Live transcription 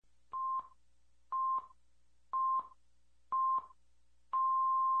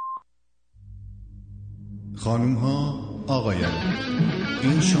خانوم ها آقایان،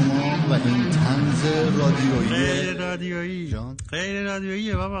 این شما و این طنز رادیویی غیر رادیویی غیر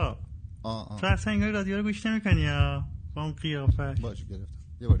رادیوییه بابا. تو اصلا انگار رادیو رو گوش نمی‌کنی ها با اون قیافه. باشه گرفتم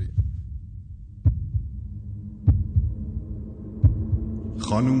یه بار دیگه.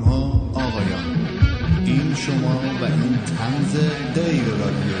 خانوم ها آقایان، این شما و این طنز غیر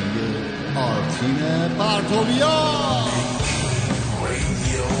رادیویی آرتین پرتویا.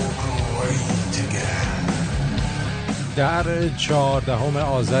 در 14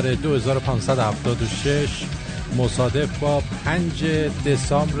 آذر 2576 مصادف با 5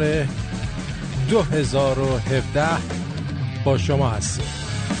 دسامبر 2017 با شما هستیم.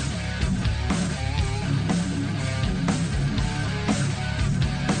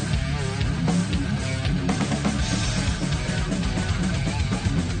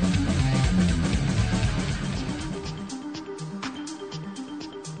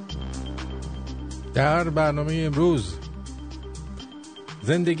 در برنامه امروز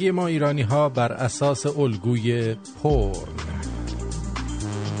زندگی ما ایرانی ها بر اساس الگوی پرن.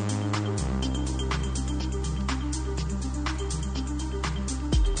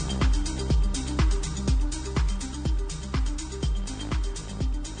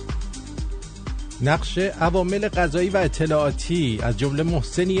 نقش عوامل قضایی و اطلاعاتی از جمله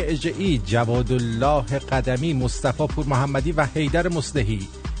محسنی اژه‌ای، جوادالله قدمی، مصطفی پور محمدی و حیدر مصلحی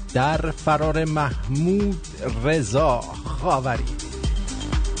در فرار محمود رضا خاوری.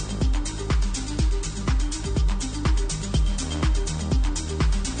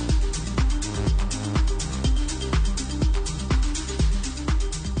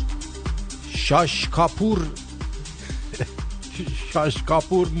 شاش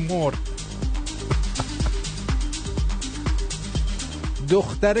کاپور مرد.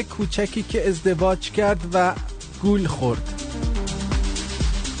 دختر کوچکی که ازدواج کرد و گول خورد.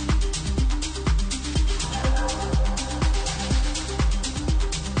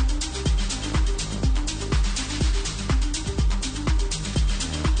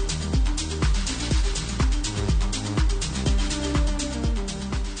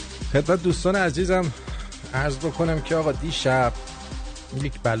 خدمت دوستان عزیزم عرض بکنم که آقا دیشب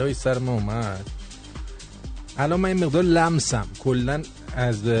یک بلایی سر ما اومد. الان من این مقدار لمسم، کلن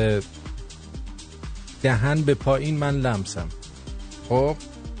از دهن به پایین من لمسم. خب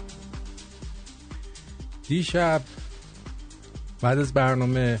دیشب بعد از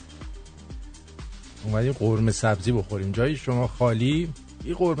برنامه اومدیم قرمه سبزی بخوریم. جای شما خالی.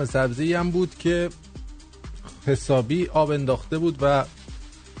 این قرمه سبزی هم بود که حسابی آب انداخته بود و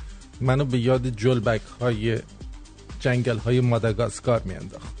منو به یاد جلبک های جنگل های ماداگاسکار می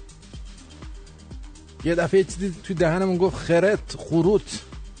انداخت. یه دفعه چیزی تو دهنمون گفت خرت خروت.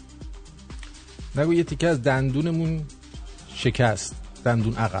 نگو یه تیکه از دندونمون شکست،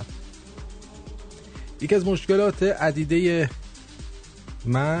 دندون عقب. یکی از مشکلات عدیده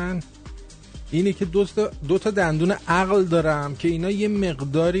من اینه که دو تا دندون عقل دارم که اینا یه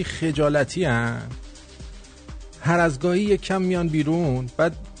مقداری خجالتی هن. هر از گاهی یک کم میان بیرون،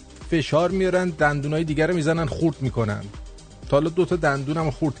 بعد فشار میارن دندونای دیگر رو میزنن خورد میکنن. تا حالا 2 تا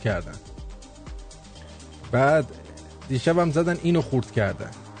دندونم خورد کردن. بعد دیشب هم زدن اینو خورد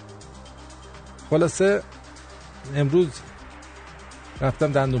کردن. خلاصه امروز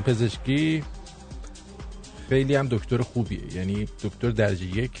رفتم دندون پزشکی. خیلی هم دکتر خوبیه، یعنی دکتر درجه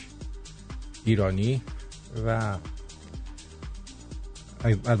 1 ایرانی و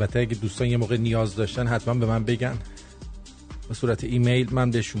البته اگه دوستان یه موقع نیاز داشتن حتما به من بگن، به صورت ایمیل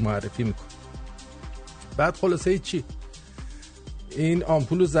من به شما معرفی میکنم. بعد خلاصه چی؟ این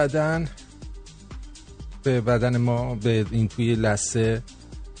آمپولو زدن به بدن ما، به این توی لثه.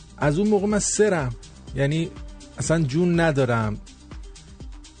 از اون موقع من سرم، یعنی اصلا جون ندارم.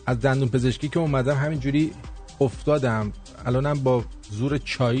 از دندون پزشکی که اومدم همینجوری افتادم. الانم با زور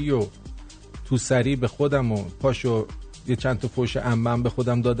چایی و تو سری به خودم و پاشو یه چند تا فوش عمم به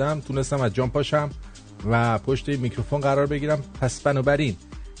خودم دادم، تونستم از جام پاشم و پشت میکروفون قرار بگیرم. پس بنابراین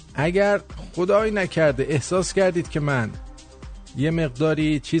اگر خدای نکرده احساس کردید که من یه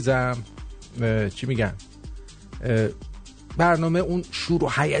مقداری چیزم چی میگن برنامه اون شور و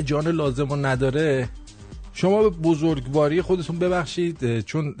هیجان لازمو نداره، شما به بزرگواری خودتون ببخشید،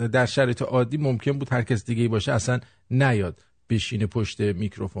 چون در شرایط عادی ممکن بود هر کس دیگه‌ای باشه اصلا نیاد بشینه پشت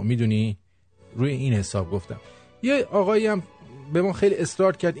میکروفون. میدونی روی این حساب گفتم. یه آقایی هم به ما خیلی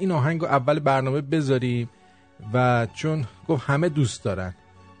اصرار کرد این آهنگو اول برنامه بذاریم و چون گفت همه دوست دارن،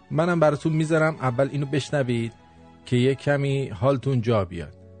 منم براتون میذارم اول اینو بشنوید که یه کمی حالتون جا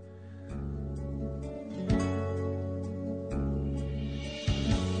بیاد.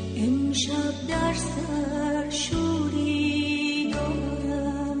 امشب در سر شوری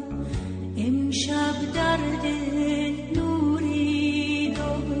دارم، امشب در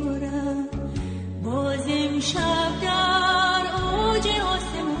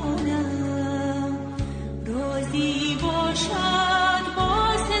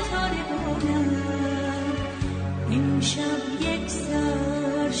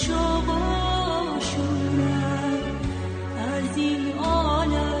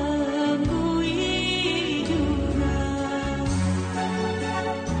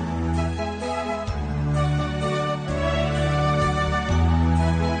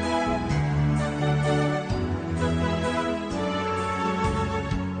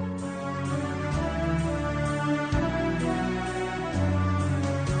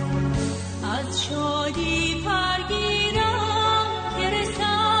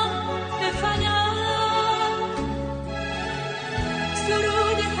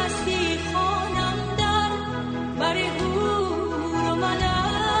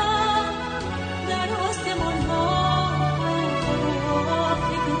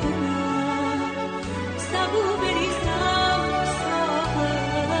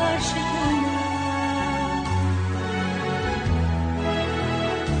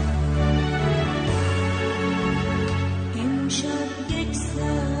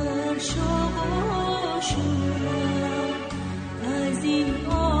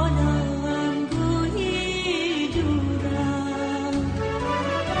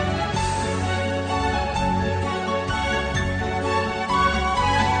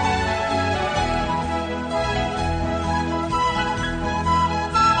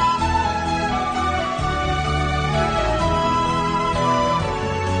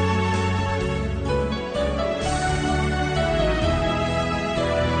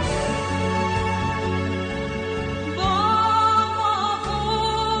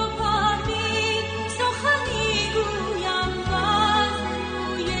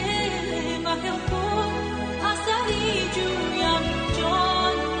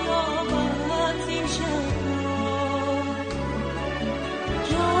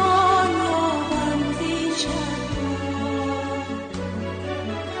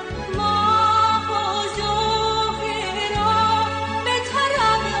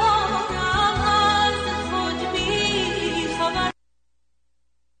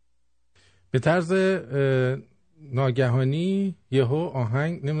به طرز ناگهانی یهو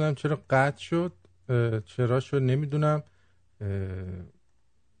آهنگ نمیدونم چرا قطع شد، چرا شد نمیدونم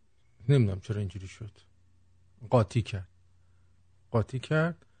چرا اینجوری شد، قاطی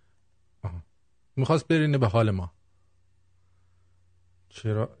کرد. میخواست برینه به حال ما.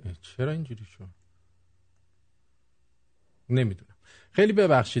 چرا اینجوری شد نمیدونم. خیلی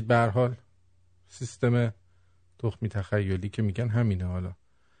ببخشید. به هر حال سیستم تخمی تخیلی که میگن همینه. حالا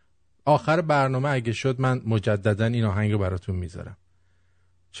آخر برنامه اگه شد من مجددا این آهنگ رو براتون میذارم.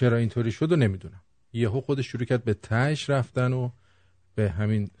 چرا اینطوری شد و نمیدونم. یهو خودش شروع کرد به تهش رفتن و به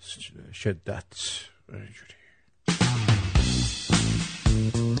همین شدت اینجوری.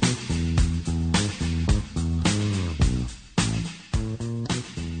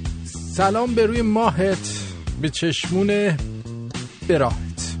 سلام به روی ماهت، به چشمون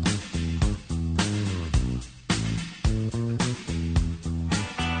براهت.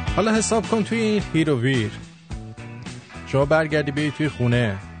 حالا حساب کن توی این هیروویر شما برگردی بیایی توی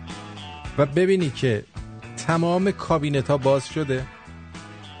خونه و ببینی که تمام کابینت ها باز شده،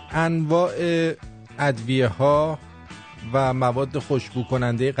 انواع ادویه ها و مواد خوشبو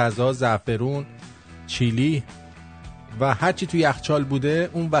کننده غذا، زعفرون، چیلی و هرچی توی یخچال بوده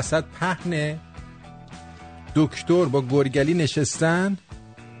اون وسط پهنه. دکتر با گرگلی نشستن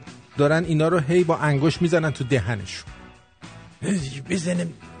دارن اینا رو هی با انگوش میزنن تو دهنشون.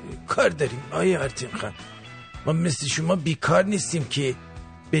 بزنم کار داریم آیه آرتین خان، ما مثل شما بیکار نیستیم که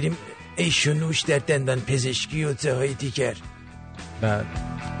بریم ایش و نوش در دندان پزشکی و جاهای دیگر. بله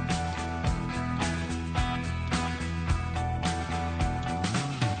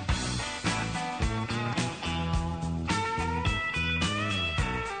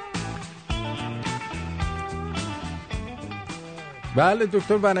بله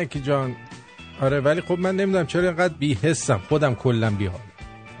دکتر بنکی جان. آره ولی خب من نمیدونم چرا اینقدر بی‌حسم، خودم کلا بی‌حال.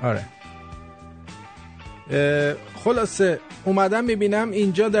 آره خلاصه اومدم میبینم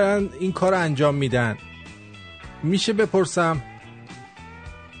اینجا دارن این کار انجام میدن. میشه بپرسم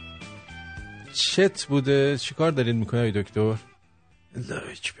چت بوده؟ چی کار دارین میکنه دکتر؟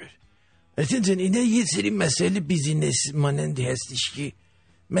 الله اکبر. ارتین اینه یه سری مسائل بیزینس مانندی هستش که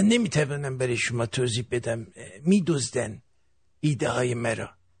من نمیتوانم برای شما توضیح بدم. میدزدن ایده های مرا.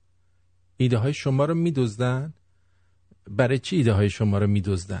 ایده های شما رو میدزدن؟ برای چی ایده های شما رو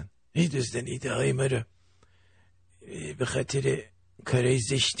میدزدن؟ میدزدن ایده های مرا به خاطر کارهای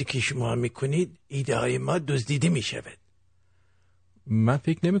زشتی که شما میکنید. ایده های ما دزدیده میشود. من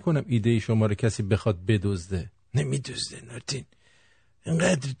فکر نمی کنم ایده شما رو کسی بخواد بدزده. نمیدزدن آرتین،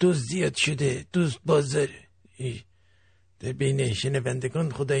 اینقدر دزد زیاد شده، دزد بازار در بین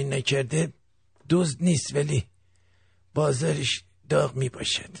شنوندگان خدایی نکرده دزد نیست ولی بازارش داغ می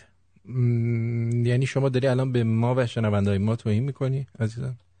باشد. یعنی شما داری الان به ما و شنونده‌های ما توهین میکنی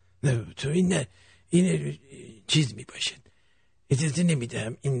عزیزم؟ نه توهین نه، این چیز می باشد. اجازه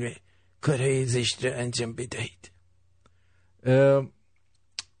نمیدهم این کارهای زشت رو انجام بدهید.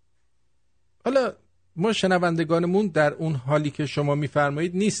 حالا ما شنوندگانمون در اون حالی که شما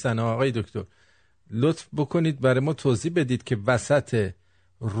میفرمایید نیستن آقای دکتر. لطف بکنید برای ما توضیح بدید که وسط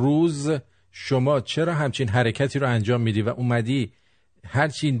روز شما چرا همچین حرکتی رو انجام میدی و اومدی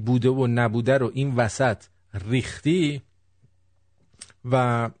هرچی بوده و نبوده رو این وسط ریختی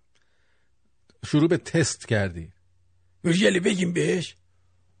و شروع به تست کردی. گوشگلی بگیم بهش؟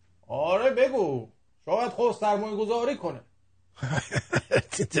 آره بگو، شاید خود سرمایه گذاری کنه.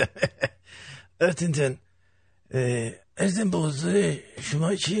 ارتینتن ارزم به حضور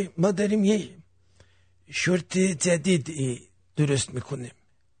شما چی؟ ما داریم یه شورت جدید درست میکنیم.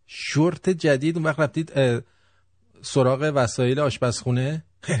 شورت جدید؟ اون وقت رفتید سراغ وسایل آشپزخونه؟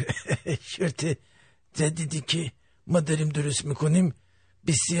 شورت جدیدی که ما داریم درست میکنیم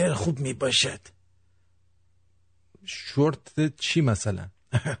بسیار خوب میباشد. شورت چی مثلا؟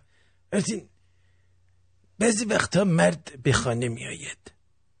 ارتین بعضی وقتا مرد به خانه میآید.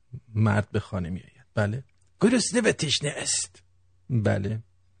 مرد به خانه میآید، بله. گرسنه و تشنه است، بله.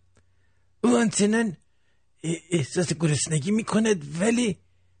 او آنچنان احساس گرسنگی میکند ولی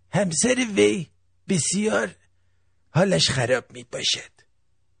همسر وی بسیار حالش خراب میباشد.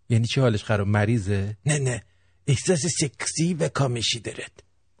 یعنی چی حالش خراب؟ مریضه؟ نه احساس سکسی و کامشی دارد.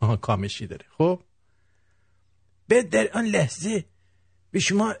 آها کامشی داره. خب بعد در آن لحظه به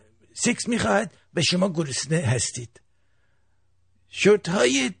شما سکس میخواهد و شما گرسنه هستید. شورت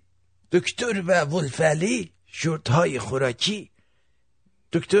های دکتر و ولفعلی، شورت های خوراکی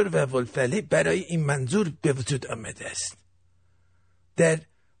دکتر و ولفعلی برای این منظور به وجود آمده است. در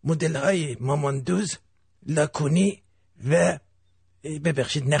مدل های ماماندوز، لاکونی و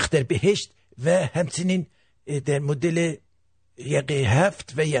ببخشید نختر بهشت و همچنین در مدل یقه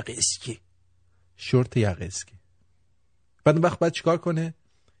 7 و یقه اسکی. شورت یقه اسکی. بعد اون وقت باید چیکار کنه؟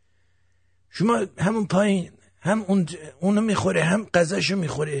 شما همون پایین هم اونو میخوره هم غذاشو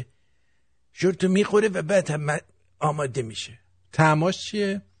میخوره، شورتو میخوره و بعد هم آماده میشه. طعماش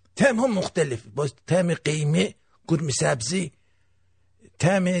چیه؟ طعم ها مختلف، باز طعم قیمه، قرمه سبزی،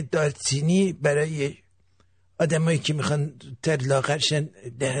 طعم دارچینی برای آدمایی که میخوان تر لاغرشن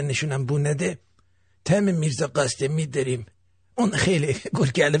دهنشون هم بو نده، طعم میرزا قاسمی داریم، اون خیلی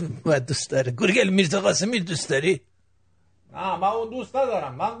گرگل باید دوست داره. گرگل میرزا قاسمی دوست داری؟ نه من اون دوست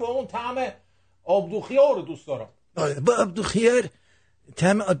ندارم، من با اون طعم آبدوخیار رو دوست دارم. با آبدوخیار،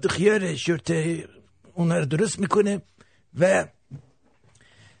 طعم آبدوخیار شورت اون رو درست میکنه و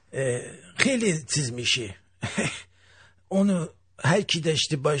خیلی چیز میشه. اونو هر کی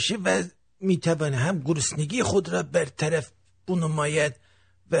داشته باشه و میتونه هم گرسنگی خود را برطرف بنماید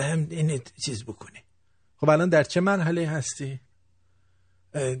و هم این چیز بکنه. خب الان در چه مرحله هستی؟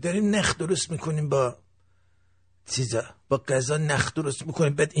 داریم نخ درست میکنیم با چیزا، با غذا نخ درست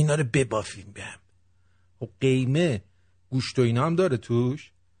میکنیم، بعد اینا رو ببافیم به هم. خب قیمه گوشت و اینا هم داره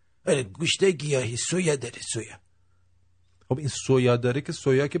توش؟ آره گوشت گیاهی، سویا داره، سویا. خب این سویا داره که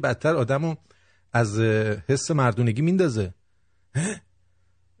سویا که بدتر آدمو از حس مردونگی میندازه،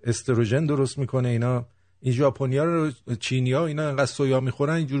 استروژن درست میکنه. اینا این ژاپنیا رو، چینیا اینا انقدر سویا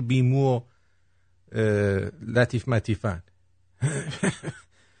میخورن اینجور بیمو و لطیف مطیفن.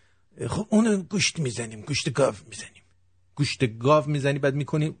 خب اونو گوشت میزنیم، گوشت گاو میزنیم. گوشت گاو میزنی بعد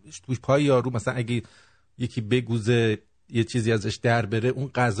میکنی پای یارو، مثلا اگه یکی بگوزه یه چیزی ازش در بره اون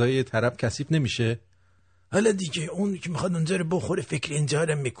غذای طرف کثیف نمیشه. حالا دیگه اون که میخواد اونجا رو بخوره فکر اینجا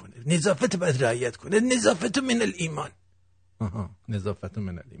رو میکنه. نظافت باید رعایت کنه، نظافت من الایمان. نظافت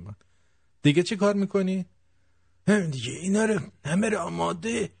من الایمان. دیگه چی کار میکنی؟ هم دیگه اینا رو همه رو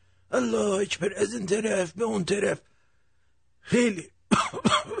آماده، الله اکبر، از این طرف به اون طرف خیلی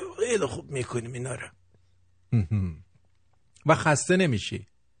خیلی خوب میکنیم اینا رو. و خسته نمیشی؟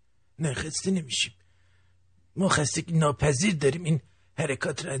 نه خسته نمیشیم، ما خستگی ناپذیر داریم این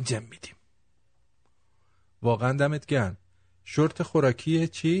حرکات رو انجام میدیم. واقعا دمت گرم. شورت خوراکیه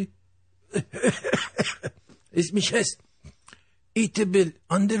چی؟ اسمش هست ایتبل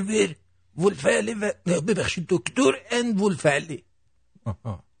اندرویر ولفعلی و ببخشید دکتر اند ولفعلی.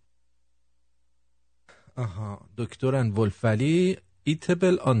 دکتر اند ولفعلی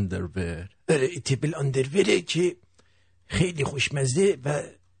ایتبل اندرویر. آره ایتبل اندرویره که خیلی خوشمزه و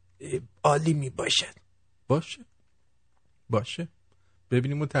عالی می باشد. باشه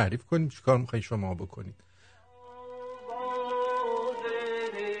ببینیم و تعریف کنیم چی کار میخوایی شما بکنید.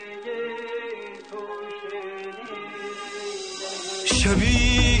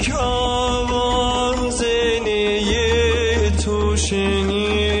 شبی که آواز نیه تو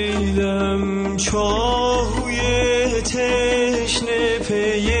شنیدم، چاهوی تشنه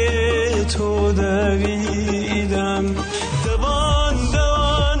پی تو دویدم، دوان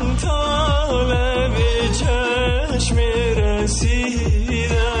دوان تا لب چشم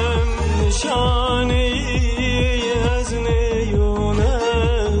رسیدم، نشانه از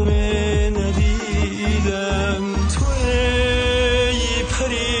نیونم ندیدم. تو ای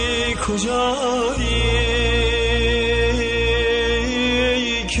پری کجایی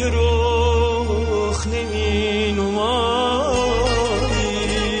که رخ نمی نمایی،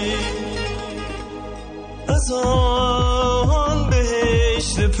 از آن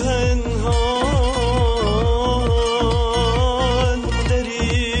بهشت پنهان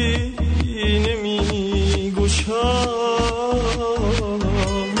دری نمی گشایی.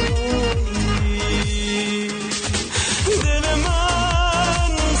 دل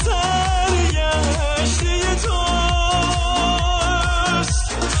من سرگشته توست،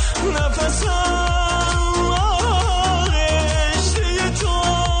 نفسم آغشته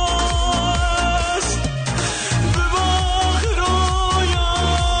توست،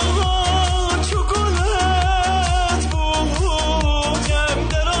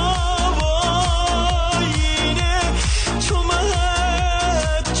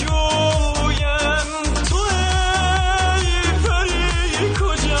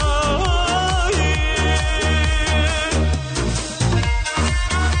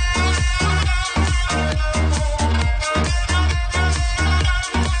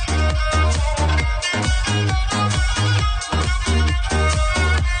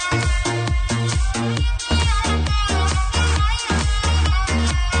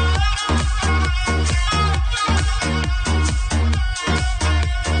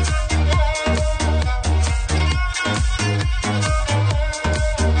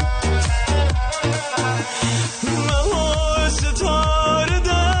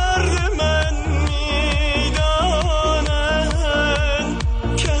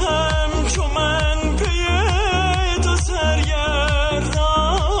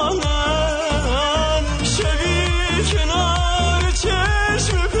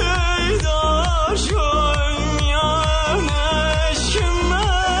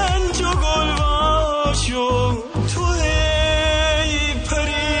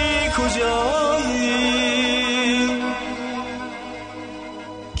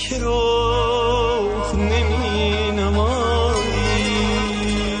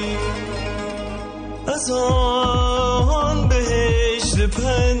 از آن بهشت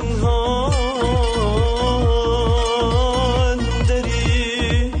پنهان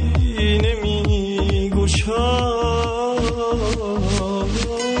دری نمی گشایی.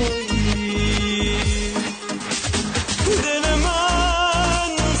 دل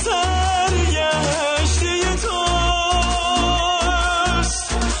من سرگشته توست،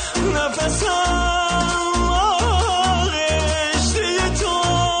 نفسم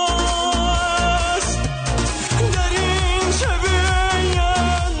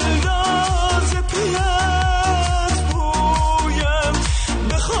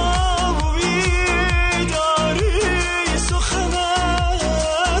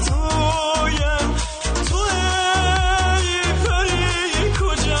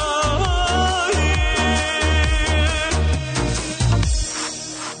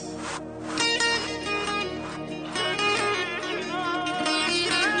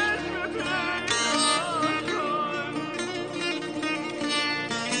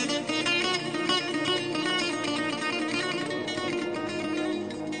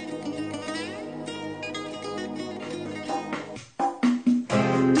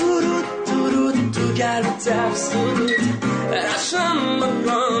تفسیر رشم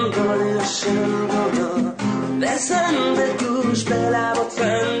بکن دارشم بنا بزن به گوش به لب و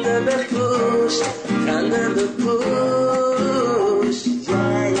خنده بپوش خنده بپوش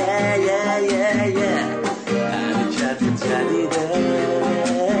حرکت جدیده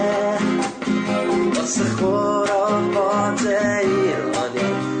واسه خرافات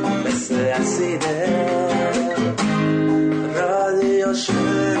ایرانی مثل اسیده رادیو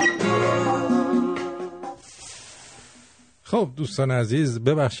شنبون. خب دوستان عزیز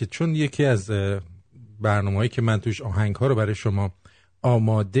ببخشید چون یکی از برنامه‌هایی که من توش آهنگ‌ها رو برای شما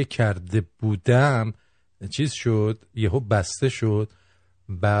آماده کرده بودم چیز شد، یهو بسته شد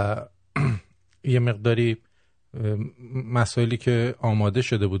و یه مقداری مسائلی که آماده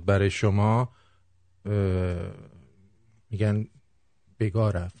شده بود برای شما میگن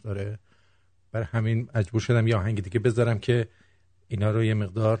بگاه رفت داره، برای همین مجبور شدم یه آهنگ دیگه بذارم که اینا رو یه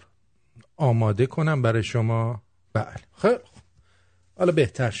مقدار آماده کنم برای شما. بله خیلی حالا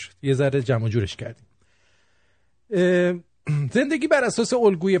بهتر شد، یه ذره جمع و جورش کردیم. زندگی بر اساس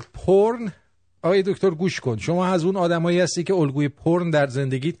الگوی پورن. آقای دکتر گوش کن، شما از اون آدمایی هستی که الگوی پورن در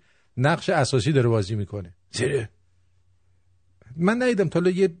زندگیت نقش اساسی داره بازی میکنه. چرا؟ من ندیدم تا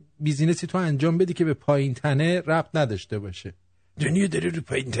حالا یه بیزینسی تو انجام بدی که به پایین تنه ربط نداشته باشه. دنیا داره رو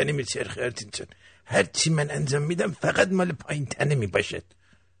پایین تنه میچرخه ارتینچن، هر چی من انجام میدم فقط مال پایین تنه میباشد.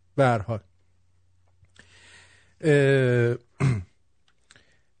 به هر حال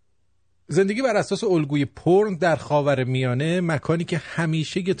زندگی بر اساس الگوی پورن در خاورمیانه، مکانی که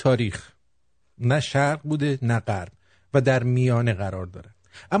همیشه یه تاریخ نه شرق بوده نه غرب و در میانه قرار داره،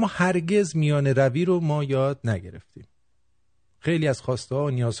 اما هرگز میانه روی رو ما یاد نگرفتیم. خیلی از خواسته ها و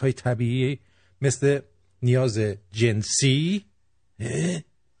نیازهای طبیعی مثل نیاز جنسی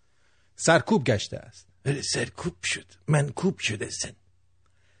سرکوب گشته است. سرکوب شد، منکوب شده سن.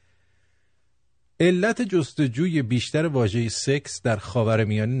 علت جستجوی بیشتر واژه سکس در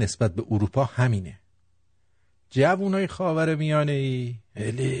خاورمیانه نسبت به اروپا همینه. جوانای خاورمیانه‌ای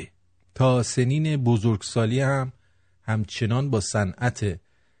تا سنین بزرگسالی همچنان با صنعت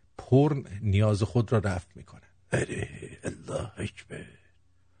پورن نیاز خود را رفع میکنن. الله اکبر.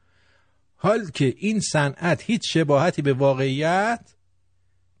 حال که این صنعت هیچ شباهتی به واقعیت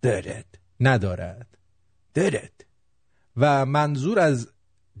ندارد و منظور از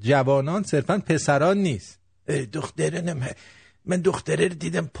جوانان صرفاً پسران نیست. دخترانم من دختره رو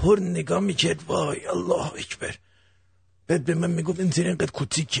دیدم پورن نگاه میکرد، وای الله اکبر، بعد به من میگفت این اینقدر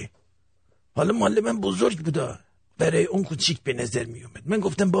کوچیکه. حالا مال من بزرگ بودا، برای اون کوچیک به نظر میومد. من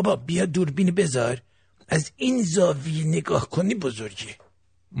گفتم بابا بیا دوربین بذار، از این زاویه نگاه کنی بزرگه.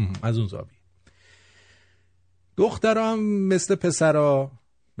 از اون زاویه. دختران مثل پسرا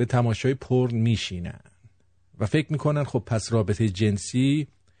به تماشای پورن میشینن و فکر میکنن خب پس رابطه جنسی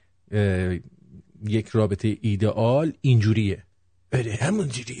یک رابطه ایدئال اینجوریه.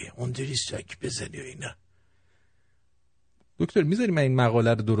 همونجوریه، اونجوری ساک بزنی و اینا. دکتر میذاری من این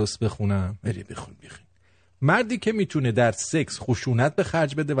مقاله رو درست بخونم؟ بخون. مردی که میتونه در سکس خشونت به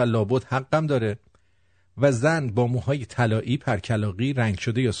خرج بده و لابد حقم داره و زن با موهای طلایی، پرکلاقی، رنگ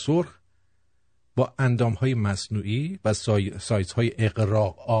شده یا سرخ با اندامهای مصنوعی و سایزهای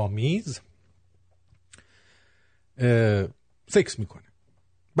اغراق آمیز سکس میکنه.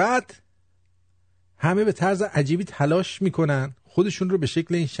 بعد همه به طرز عجیبی تلاش میکنن خودشون رو به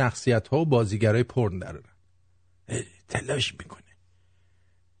شکل این شخصیت ها و بازیگرای پورن درارن. تلاش میکنه،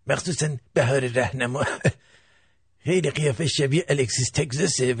 مخصوصا بهار رهنما خیلی قیافه شبیه الکسیس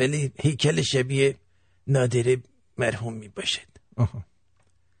تگزاسه ولی هیکل شبیه نادره مرحوم می باشد.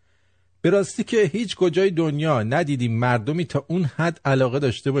 به راستی که هیچ کجای دنیا ندیدیم مردمی تا اون حد علاقه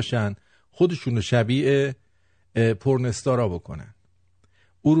داشته باشن خودشون رو شبیه پورنستارا بکنن.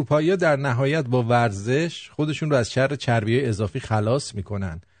 اروپایی‌ها در نهایت با ورزش خودشون رو از شر چربی اضافی خلاص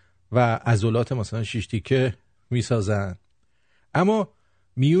میکنن و عضلات مثلا 6 تیکه میسازن، اما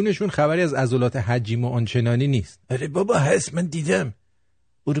میونشون خبری از عضلات حجیم و آنچنانی نیست. آره بابا هست، من دیدم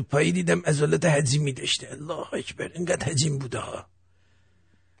اروپایی دیدم عضلات حجیمی داشته. الله اکبر، اینقدر حجیم بوده ها.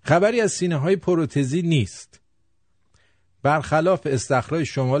 خبری از سینه های پروتزی نیست، برخلاف استخرهای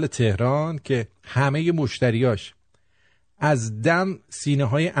شمال تهران که همه مشتریاش از دم سینه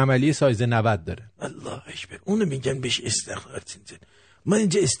های عملی سایز 90 داره. الله اکبر، اونو میگن بهش استخر. ما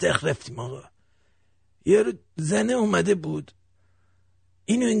اینجا استخر رفتیم آقا، یارو زنه اومده بود،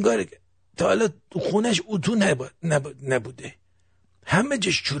 اینو انگار تا حالا خونش اتو نبوده، همه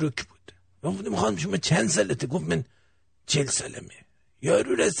جاش چروک بود. گفتم خانم شما چند سالته؟ گفت من 40 سالمه.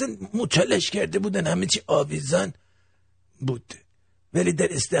 یارو رسن مچالش کرده بودن، همه چی آویزان بود، ولی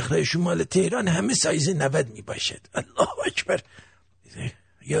در استخرهای شمال تهران همه سایز 90 می باشد. الله اکبر،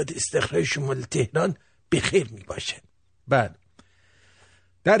 یاد استخرهای شمال تهران بخیر می باشد. بعد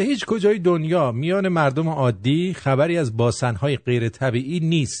در هیچ کجای دنیا میان مردم عادی خبری از باسنهای غیر طبیعی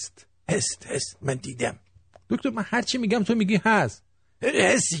نیست. هست من دیدم. دکتر من هرچی میگم تو میگی هست.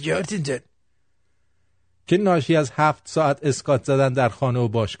 هستی جارتین جان، که ناشی از 7 ساعت اسکات زدن در خانه و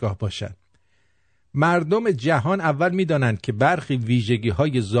باشگاه باشن. مردم جهان اول میدانند که برخی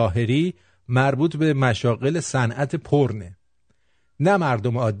ویژگی‌های ظاهری مربوط به مشاغل صنعت پرنه، نه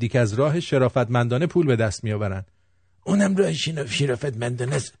مردم عادی که از راه شرافتمندانه پول به دست میآورند. اونم راه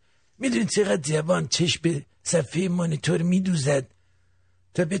شرافتمندانه است. میدونید چقدر جوان چشم به صفحه مانیتور میدوزد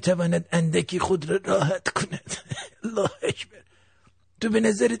تا بتواند اندکی خود را راحت کند. الله اکبر، تو به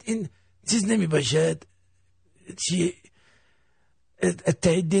نظرت این چیز نمی باشد؟ چی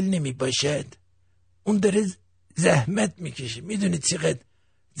ته دل نمی باشد؟ اون داره زحمت میکشه. میدونید چقدر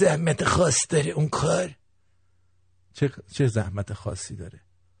زحمت خاص داره اون کار؟ چه زحمت خاصی داره؟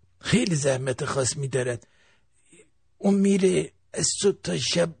 خیلی زحمت خاص میدارد. اون میره از صبح تا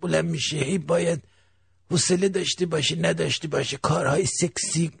شب بلند میشه، هی باید حوصله داشته باشه نداشته باشه، کارهای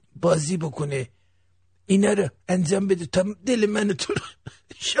سکسی بازی بکنه، اینا رو انجام بده تا دل من تو رو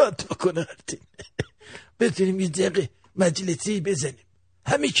شاد بکنه. بتونیم یه دقیقه مجلسی بزنیم.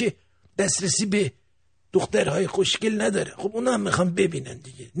 همه که دسترسی به دخترهای خوشگل نداره، خب اونا هم میخوان ببینن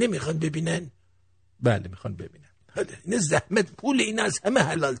دیگه. نمیخوان ببینن؟ بله میخوان ببینن. حالا این زحمت پول این از همه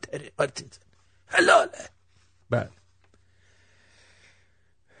حلال تره. حلاله. بله.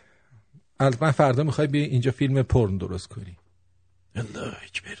 البته فردا میخوای بیا اینجا فیلم پورن درست کنی. الله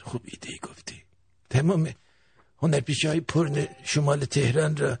اکبر، خوب ایده گفتی. تمام هنرپیشه‌های پورن شمال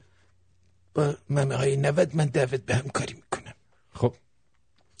تهران را با ممه‌های 90 من دعوت به همکاری میکنم. خب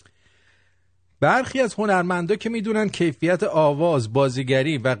برخی از هنرمندا که میدونن کیفیت آواز،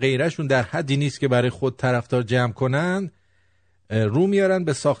 بازیگری و غیرشون در حدی نیست که برای خود طرفدار جمع کنن، رو میارن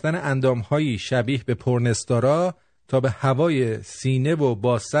به ساختن اندام‌هایی شبیه به پورنستارا تا به هوای سینه و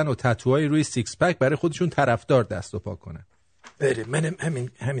باسن و تتوهای روی سیکس پک برای خودشون طرفدار دست و پا کنن. بله منم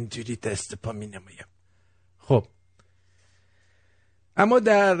همین جوری دست پا مینمایم. خب اما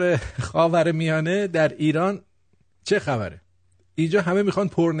در خاورمیانه، در ایران چه خبره؟ اینجا همه میخوان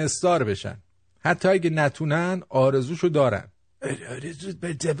پورنستار بشن، حتی اگه نتونن آرزوشو دارن. آرزو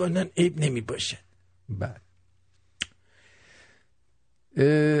بر جوانان عیب نمی باشن. بله.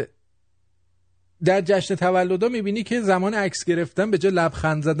 در جشن تولدا میبینی که زمان عکس گرفتن به جای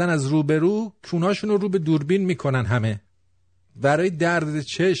لبخند زدن از روبرو، کوناشون رو به دوربین میکنن. همه برای درد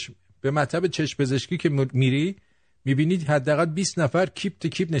چشم به مطب چشم پزشکی که میری میبینید حداقل 20 نفر کیپ تا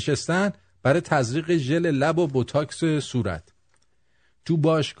کیپ نشستن برای تزریق ژل لب و بوتاکس صورت. تو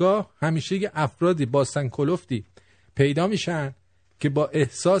باشگاه همیشه یه افرادی باسن کلفتی پیدا میشن که با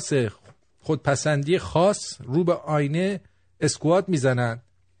احساس خودپسندی خاص رو به آینه اسکوات میزنن.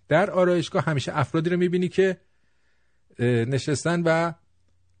 در آرایشگاه همیشه افرادی رو میبینی که نشستن و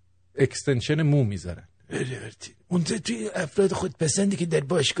اکستنشن مو میذارن. اونجا توی افراد خودپسندی که در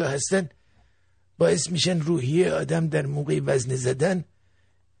باشگاه هستن باعث میشن روحیه آدم در موقع وزن زدن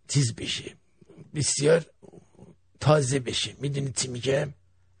چیز بشه، بسیار تازه بشه. میدونی چی میگم؟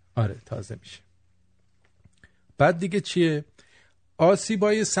 آره تازه میشه. بعد دیگه چیه؟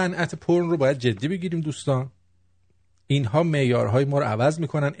 آسیبای صنعت پورن رو باید جدی بگیریم دوستان. اینها معیارهای ما رو عوض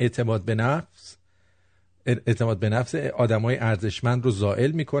میکنن. اعتماد به نفس آدمای ارزشمند رو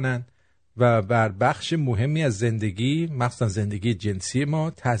زائل میکنن و بر بخش مهمی از زندگی، مخصوصا زندگی جنسی ما،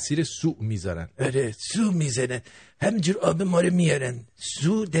 تاثیر سوء میذارن. آره سوء میذارن، همینجور آب ما رو میارن.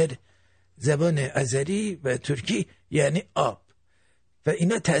 سوء در زبان آذری و ترکی یعنی آب و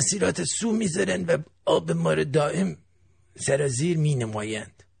اینا تأثیرات سو میذارن و آب ما رو دائم سرازیر می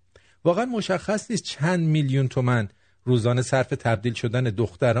نمایند. واقعا مشخص نیست چند میلیون تومان روزانه صرف تبدیل شدن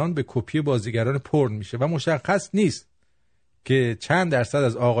دختران به کپی بازیگران پورن میشه و مشخص نیست که چند درصد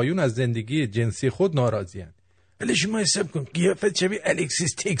از آقایون از زندگی جنسی خود ناراضی‌اند. ولی شما حساب کن قیافت شبیه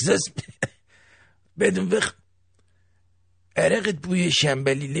الکسیس تگزاس بدون وقت عرقت بوی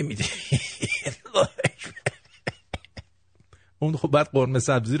شنبلیله میده. اون خب باید قرمه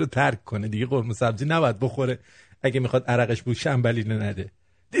سبزی رو ترک کنه دیگه، قرمه سبزی نباید بخوره اگه میخواد عرقش بوی شنبلیله نده.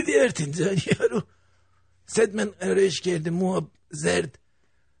 دیدی ارتینزانی رو 100 من آرایش کرده، مو زرد،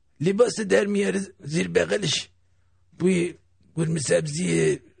 لباس در میاره، زیر بغلش بوی قرمه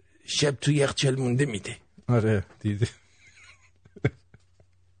سبزی شب تو یخچال مونده میده. آره دیدی.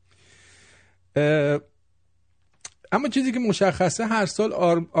 اما چیزی که مشخصه هر سال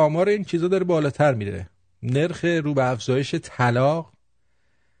آمار این چیزا داره بالاتر میره. نرخ رو به افزایش طلاق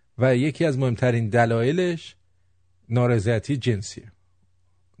و یکی از مهمترین دلایلش نارضایتی جنسیه.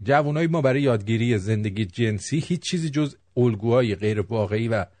 جوانای ما برای یادگیری زندگی جنسی هیچ چیزی جز الگوهای غیر واقعی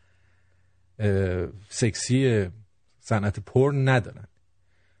و سکسی صنعت پورن ندارن.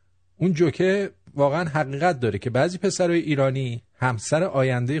 اون جوکه واقعا حقیقت داره که بعضی پسرای ایرانی همسر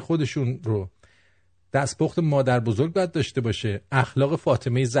آینده خودشون رو دستپخت مادربزرگ باید داشته باشه، اخلاق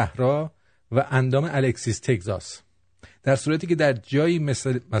فاطمه زهرا و اندام الکسیس تگزاس، در صورتی که در جایی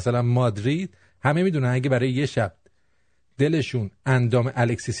مثلا مادرید همه میدونن اگه برای یه شب دلشون اندام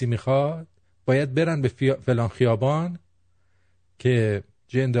الکسیسی میخواد باید برن به فلان خیابان که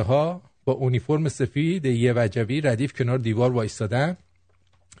جنده ها با اونیفرم سفید یه وجبی ردیف کنار دیوار وایستادن،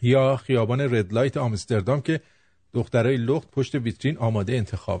 یا خیابان ردلایت آمستردام که دخترای لخت پشت ویترین آماده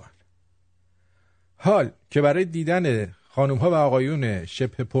انتخابن. حال که برای دیدن خانوم‌ها و آقایون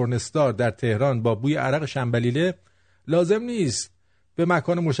شبه پورنستار در تهران با بوی عرق شنبلیله لازم نیست به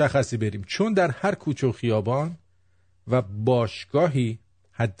مکان مشخصی بریم، چون در هر کوچه و خیابان و باشگاهی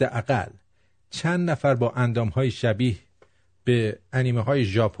حداقل چند نفر با اندام‌های شبیه به انیمه‌های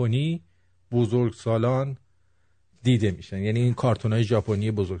ژاپنی بزرگسالان دیده میشن، یعنی این کارتون‌های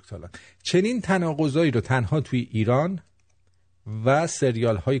ژاپنی بزرگسالان. چنین تناقضایی رو تنها توی ایران و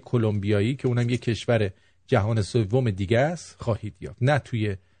سریال‌های کلمبیایی که اونم یک کشور جهان سوم دیگه است خواهید یافت، نه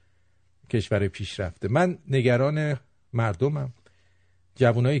توی کشور پیشرفته. من نگران مردمم،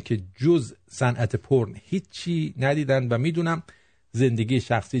 جوانایی که جز صنعت پورن هیچی ندیدن و میدونم زندگی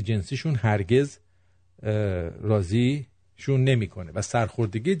شخصی جنسیشون هرگز راضیشون نمیکنه و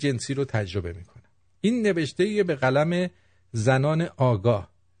سرخوردگی جنسی رو تجربه میکنه. این نوشته به قلم زنان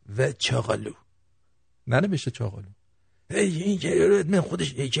آگاه و چاقالو. ننوشته چاقالو. این که من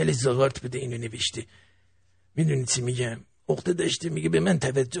خودش هیکل زغارت بده اینو نوشته. میدونید چی میگم؟ عقده داشته میگه به من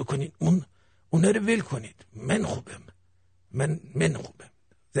توجه کنید، اونا رو ول کنید. من خوبم. من خوبم.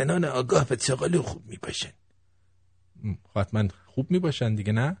 زنان آگاه و چاقالو خوب میباشن. حتما خوب میباشن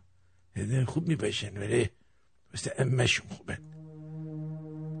دیگه، نه؟ خوب میباشن ولی مثل امشون خوبن.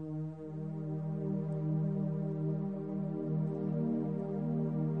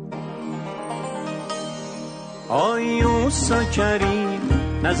 آیوسا کریم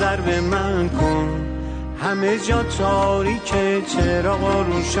نظر به من کن، همه جا تاریکه چراغ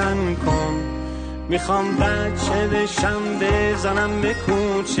روشن کن. میخوام بچه بشم بزنم به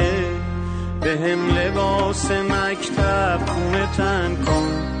کوچه، به هم لباس مکتب خونه تن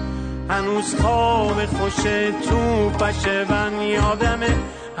کن. هنوز خواب خوشه تو پشون یادمه،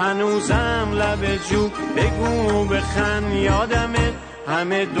 هنوزم لب جو بگو بخن یادمه.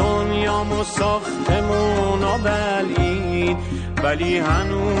 همه دنیامو ساختمونا بلعید، ولی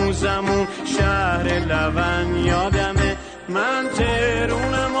هنوزمون شهر لون یادمه. من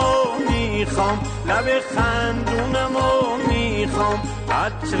ترونمو میخوام، لب خندونمو میخوام،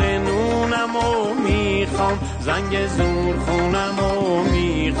 عطر نونمو میخوام، زنگ زور خونمو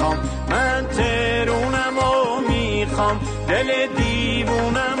میخوام. من ترونمو میخوام، دل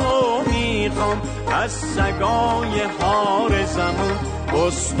دیوونمو میخوام، از سگای هار زمون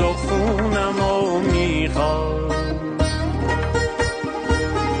استخونمو میخوام.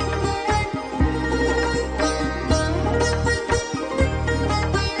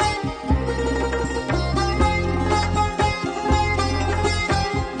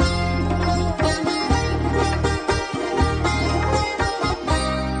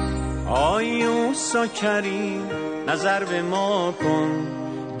 آیوسا کریم نظر به ما کن،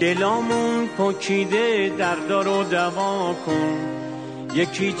 دلامون پکیده دردا رو دوا کن.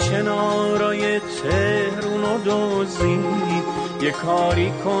 یکی چنارای تهرونو دوزید، یه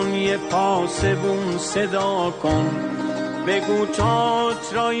کاری کن یه پاسبون صدا کن. بگو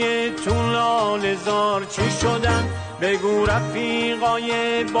تاترایتون لاله‌زار چی شدن، بگو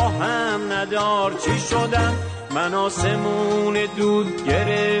رفیقای با هم ندار چی شدن. من آسمون دود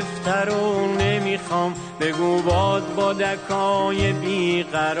گرفته رو نمیخوام، بگو بادکای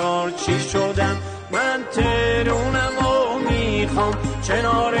بیقرار چی شدن. من ترونمو میخوام،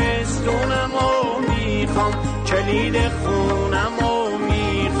 چنارستونمو میخوام، کلید خونمو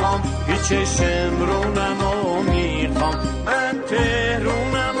میخوام، پیچ شمرونمو میخوام. من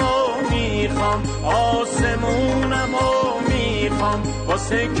تهرونمو میخوام، آسمونمو میخوام،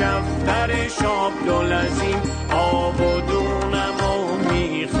 واسه کفتر شاب دولزیم آب و دونمو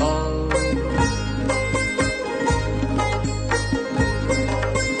میخوام.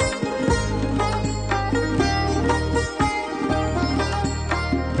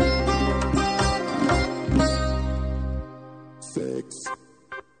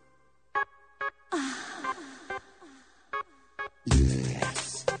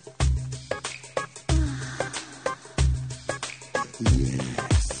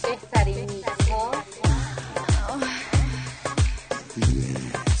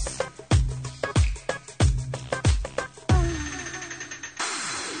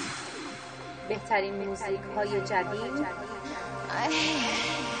 بهترین موزیک های جدید،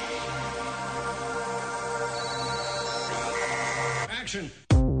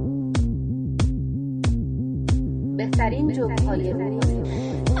 بهترین جوک های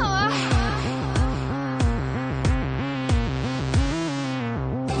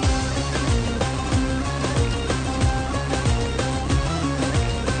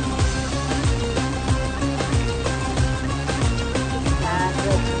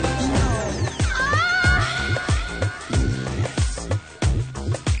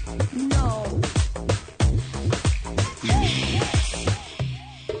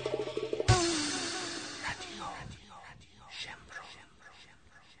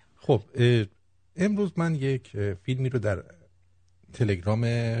خب امروز من یک فیلمی رو در تلگرام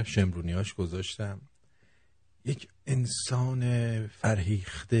شمرونیاش گذاشتم. یک انسان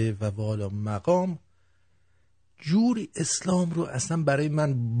فرهیخته و والا مقام جوری اسلام رو اصلا برای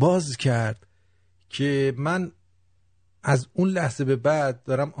من باز کرد که من از اون لحظه به بعد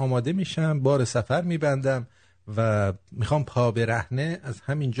دارم آماده میشم، بار سفر میبندم و میخوام پا به رهنه از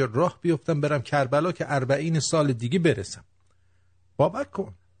همینجا راه بیفتم برم کربلا که 40 سال دیگه برسم. باور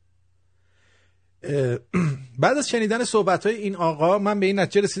کن. بعد از شنیدن صحبت‌های این آقا من به این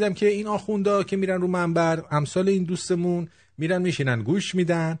نتیجه رسیدم که این آخوندا که میرن رو منبر، امثال این دوستمون میرن میشینن گوش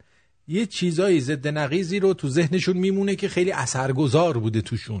میدن، یه چیزایی ضد نقیضی رو تو ذهنشون میمونه که خیلی اثرگذار بوده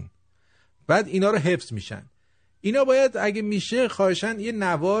توشون، بعد اینا رو حفظ میشن. اینا باید اگه میشه خواهشن یه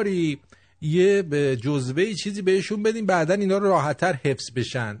نواری، یه جزوه چیزی بهشون بدیم، بعدن اینا رو راحت‌تر حفظ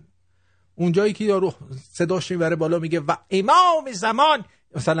بشن. اونجایی که یارو صداش میبره بالا میگه و امام زمان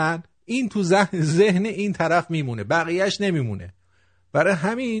مثلا، این تو ذهن این طرف میمونه، بقیهش نمیمونه. برای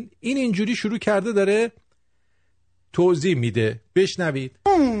همین این اینجوری شروع کرده داره توضیح میده. بشنوید.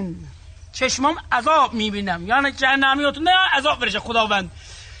 چشمام عذاب میبینم، یعنی جهنمیاتون نه عذاب برشه. خداوند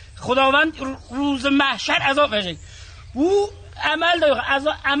روز محشر عذاب برشه. او عمل داره،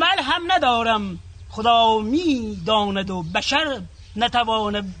 عمل هم ندارم، خدا میداند و بشر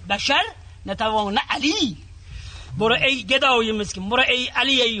نتوان علی. برو ای گدای مسکین، برو ای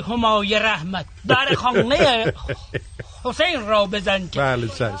علی ای همای رحمت، در خانه حسین را بزن که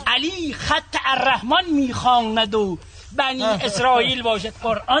علی خط الرحمن میخواند و بنی اسرائیل باشد،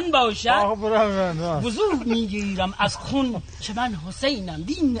 قرآن باشد. وضو میگیرم از خون که من حسینم،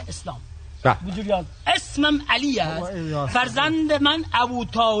 دین اسلام. بزرگان اسمم علی است، فرزند من ابو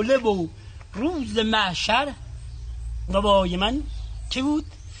طالب و روز محشر بابای من که بود؟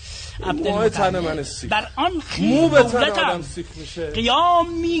 موه تن من سیخ، در آن خیلی دولتم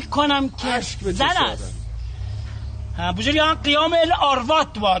قیام میکنم که زن است. بزرگان قیام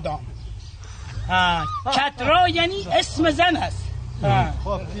الاروات بادام. کترا یعنی اسم زن است.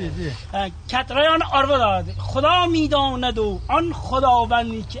 کترا یعنی آروات. خدا میداند و آن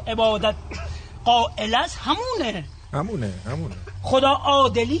خداوندی که عبادت قائل است همونه. خدا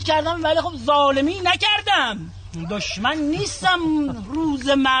عادلی کردم ولی خب ظالمی نکردم. دشمن نیستم روز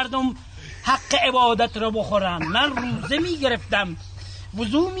مردم حق عبادت را بخورم. من روزه میگرفتم،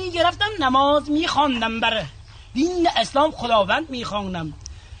 وضو میگرفتم، نماز میخواندم، بر دین اسلام خداوند میخواندم.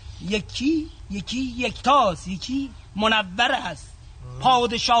 یکی یکتاست، یکی منور است.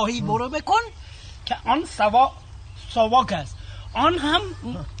 پادشاهی برو بکن که آن سواک است. آن هم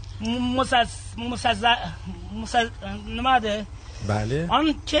نماده بله.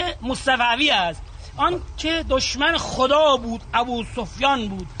 آن که مصطفی است، آن که دشمن خدا بود ابو سفیان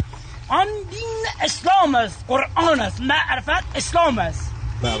بود، آن دین اسلام است، قرآن است، معرفت اسلام است.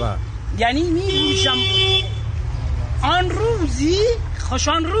 بابا یعنی می‌پوشم آن روزی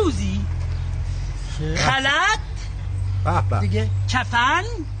خوشان روزی خلط دیگه کفن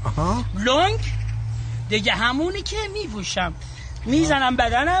لنگ دیگه همونی که می‌پوشم، میزنم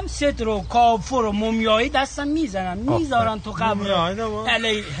بدنم، صدر و کافر و مومیایی دستم میزنم، میذارن تو قبر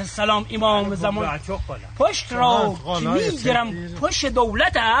علیه السلام امام زمان. پشت را که میگیرم پشت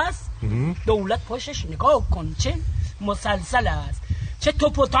دولت است، دولت پشتش نگاه کن چه مسلسل است، چه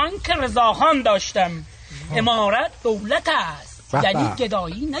توپ و تانک رضاخان داشتم، امارت دولت است. یعنی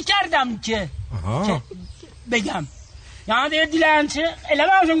گدایی نکردم که بگم، یعنی دیگه دیلن چه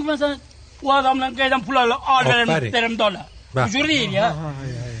علمه مثلا او آدم نگیدم پول آل برم دولت بجور دیگه یا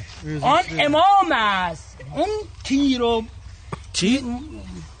آن امام است. اون تیر و چی؟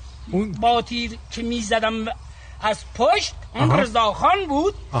 با تیر که میزدم از پشت اون رضاخان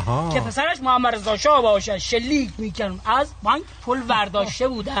بود که پسرش محمد رضا شاه باشه، شلیک میکردم از بانک پول ورداشته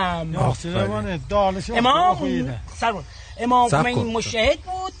بودم. امام خمینی مشهد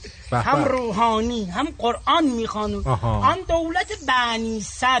بود، هم روحانی هم قرآن میخواند. آن دولت بنی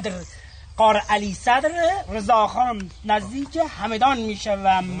صدر قار علی صدر رضاخان نزدیک همدان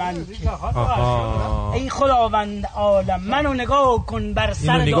میشوم من. ای خداوند عالم منو نگاه کن، بر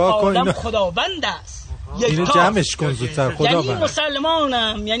سر دو عالم خداوند است. اینو جمعش کن زودتر خداوند. یعنی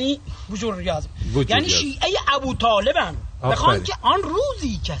مسلمانم، یعنی بزرگم، یعنی شیعه ابو طالبم. بخوان که آن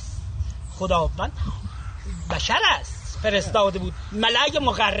روزی کس خداوند بشر است فرستاده بود، ملک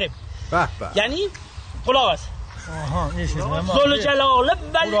مقرب. یعنی خلاص ذل جلاله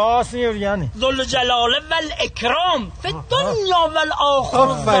و الاکرام فی الدنیا و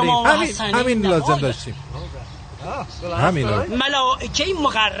الاخره. همین لازم داشتیم، همین ملائکه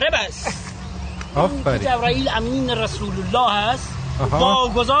مقرب است. آفرین. جبرائیل امین رسول الله است.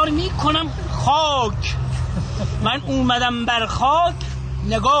 واگذار میکنم خاک، من اومدم بر خاک،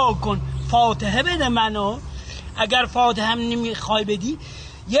 نگاه کن فاتحه بده منو. اگر فاتحه هم نمیخوای بدی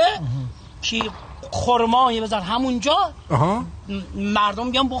یه کی خرمایی بذار همونجا،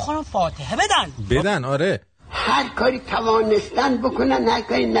 مردم بیان بخورن فاتحه بدن. آره هر کاری توانستن بکنن، هر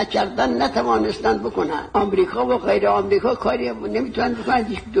کاری نکردن نتوانستن بکنن. آمریکا و غیر آمریکا کاری نمیتونن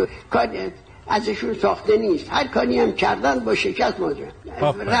بکنن، کار ازشون ساخته نیست. هر کاری هم کردن با شکست مواجه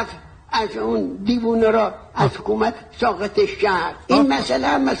رفت. از اون دیوونه را از حکومت ساقطش کرد. این مسئله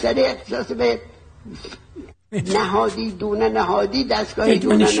هم مسئله اختصاص به نهادی دونه نهادی، دستگاهی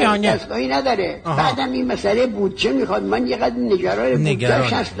دونه دستگاهی نداره. بعدم این مسئله بودجه میخواد. من یه قدر نگران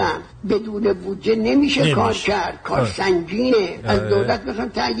بودجهش هستم. بدون بودجه نمیشه کار کرد، کار سنگینه. از دولت میخوام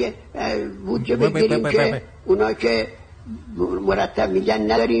تایید بودجه بگیریم که اونا که مرتب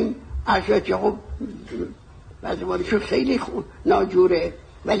میگن نداریم، ارشاد که خب وضعیتشون خیلی ناجوره،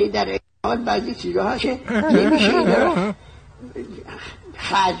 ولی در حال بعضی چیزها هست نمیشه این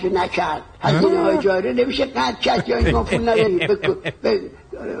خرج نکرد. هزینه های جاری نمیشه قطع کرد، یا ما پول نداریم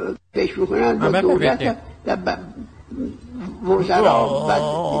پیش میکنن با دولت وزرا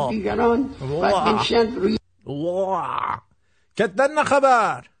و دیگران باید بنشند روی کتن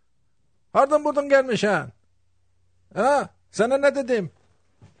نخبر هردن بودن گرمشن سنه ندادیم.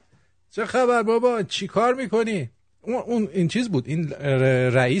 چه خبر بابا، چی کار میکنی؟ اون این چیز بود، این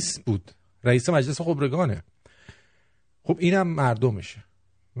رئیس بود، رئیس مجلس خبرگانه. خب اینم مردمشه.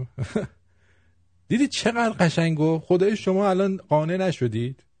 دیدید چقدر قشنگو؟ خدای شما الان قانع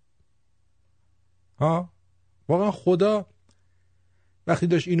نشدید؟ واقعا خدا وقتی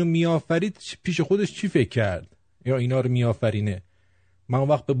داشت اینو میآفرید پیش خودش چی فکر کرد؟ یا اینا رو میآفرینه؟ من اون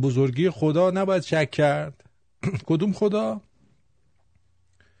وقت به بزرگی خدا نباید شک کرد. کدوم خدا؟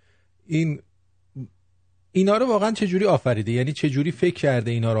 اینا رو واقعا چجوری آفریده؟ یعنی چجوری فکر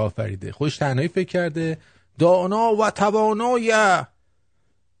کرده اینا رو آفریده؟ خودش تنهایی فکر کرده؟ دانا و توانای.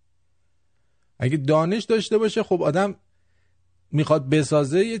 اگه دانش داشته باشه خب آدم میخواد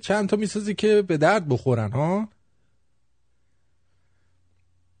بسازه، یه چند تا میسازه که به درد بخورن.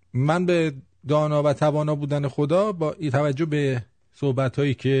 من به دانا و توانا بودن خدا با توجه به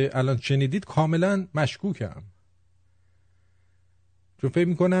صحبتایی که الان شنیدید کاملا مشکوکم، چون فکر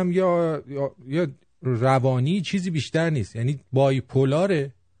میکنم یا روانی چیزی بیشتر نیست، یعنی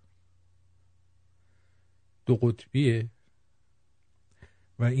بایپولاره، دو قطبیه.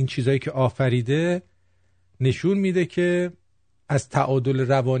 و این چیزایی که آفریده نشون میده که از تعادل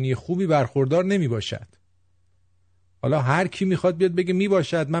روانی خوبی برخوردار نمی باشد. حالا هر کی میخواد بیاد بگه می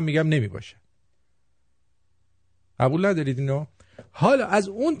باشد، من میگم نمی باشد. قبول ندارید اینو؟ حالا از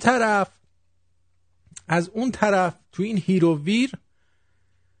اون طرف تو این هیروویر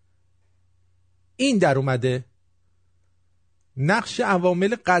این در اومده، نقش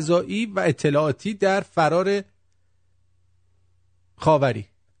عوامل قضایی و اطلاعاتی در فرار خاوری.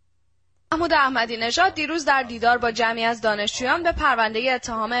 محمود احمدی نژاد دیروز در دیدار با جمعی از دانشجویان به پرونده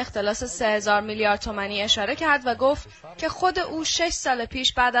اتهام اختلاس 3000 میلیارد تومانی اشاره کرد و گفت که خود او 6 سال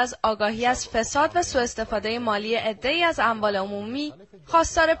پیش بعد از آگاهی از فساد و سوء استفاده مالی عده‌ای از اموال عمومی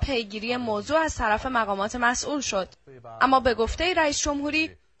خواستار پیگیری موضوع از طرف مقامات مسئول شد. اما به گفته رئیس جمهوری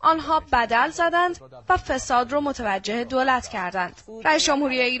آنها بدل زدند و فساد را متوجه دولت کردند. رئیس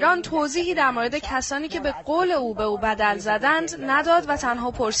جمهوری ایران توضیحی در مورد کسانی که به قول او به او بدل زدند نداد و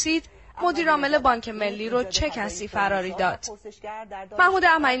تنها پرسید مدیرعامل بانک ملی رو چه کسی فراری داد. محمود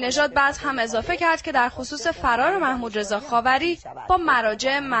احمدی نژاد بعد هم اضافه کرد که در خصوص فرار محمود رضا خاوری با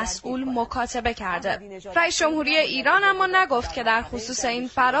مراجع مسئول مکاتبه کرده. رئیس جمهوری ایران اما نگفت که در خصوص این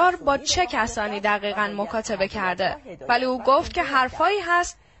فرار با چه کسانی دقیقاً مکاتبه کرده، ولی او گفت که حرفایی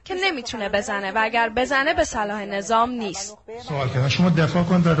هست که نمیتونه بزنه و اگر بزنه به صلاح نظام نیست. سوال کردن شما دفاع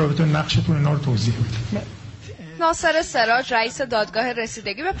کن در رابطه نقشتون اینا رو توضیح بدید. ناصر سراج رئیس دادگاه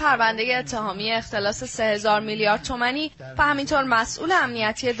رسیدگی به پرونده اتهامی اختلاس 3000 میلیارد تومانی و همینطور مسئول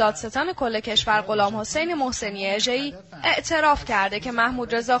امنیتی دادستان کل کشور غلام حسین محسنی اژه‌ای اعتراف کرده که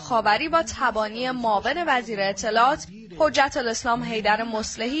محمود رضا خاوری با تبانی معاون وزیر اطلاعات حجت الاسلام حیدر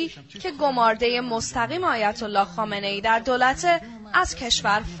مصلحی که گمارده مستقیم آیت الله خامنه‌ای در دولت از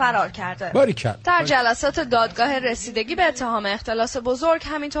کشور فرار کرده. در جلسات دادگاه رسیدگی به اتهام اختلاس بزرگ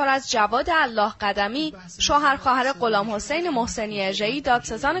همینطور از جواد الله قدمی شوهر خواهر غلام حسین محسنی اژه‌ای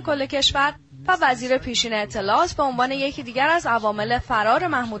دادستان کل کشور و وزیر پیشین اطلاعات به عنوان یکی دیگر از عوامل فرار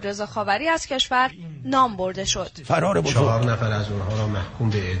محمود رضا خاوری از کشور نام برده شد. فرار بزرگ 4 نفر از اونها را محکوم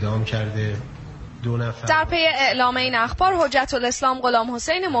به اعدام کرده. 2 نفر در پی اعلام این اخبار حجت الاسلام غلام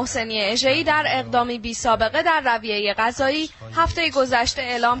حسین محسنی اژه‌ای در اقدامی بی سابقه در رویه قضایی هفته گذشته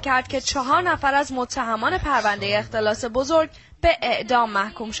اعلام کرد که 4 نفر از متهمان پرونده اختلاس بزرگ به اعدام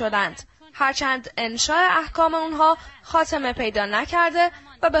محکوم شدند، هرچند انشاء احکام اونها خاتمه پیدا نکرده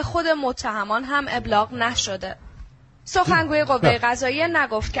و به خود متهمان هم ابلاغ نشده. سخنگوی قوه قضاییه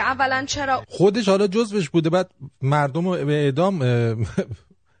نگفت که اولا چرا خودش حالا جزوش بوده بعد مردم رو به اعدام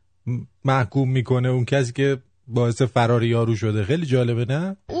محکوم میکنه، اون کسی که باعث فرار یارو شده. خیلی جالبه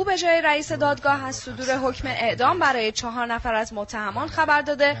نه؟ او به جای رئیس دادگاه از صدور حکم اعدام برای 4 نفر از متهمان خبر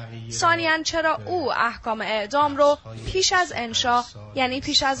داده. ثانیاً چرا او احکام اعدام رو پیش از انشاء، یعنی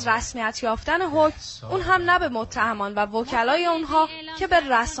پیش از رسمیت یافتن حکم، اون هم نه به متهمان و وکلای اونها که به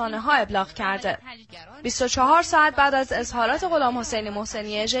رسانه ها ابلاغ کرده. 24 ساعت بعد از اظهارات غلام حسین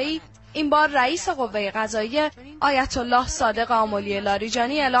محسنی اژه‌ای این بار رئیس قوه قضاییه آیت الله صادق آملی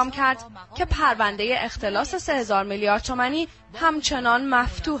لاریجانی اعلام کرد که پرونده اختلاس 3000 میلیارد تومانی همچنان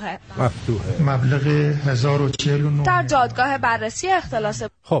مفتوحه. مبلغ 1049 در دادگاه بررسی اختلاس.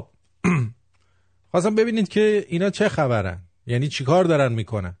 خب خواستم ببینید که اینا چه خبرن، یعنی چی کار دارن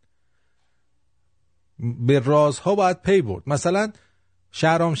میکنن. به رازها باید پی برد. مثلا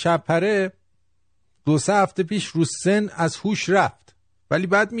شهرام شبپره 2-3 هفته پیش رو سن از هوش رفت، ولی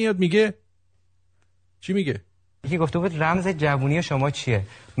بعد میاد میگه چی میگه؟ یکی گفته بود رمز جوونی شما چیه؟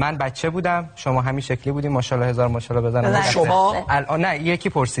 من بچه بودم، شما همین شکلی بودیم، ماشاءالله هزار ماشاءالله بزنم. شما الان نه، یکی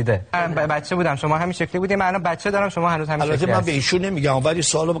پرسیده. من بچه بودم، شما همین شکلی بودیم، من الان بچه دارم، شما هنوز همین شکلی هستی. البته من به ایشون نمیگم، ولی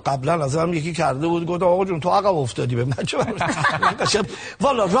سوالو قبلا از هم یکی کرده بود، گفت آقا جون تو عقب افتادی به بچه.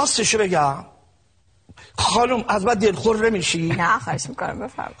 والا راستشو بگم خانم از من دلخور نمیشی؟ نه خواهش میکنم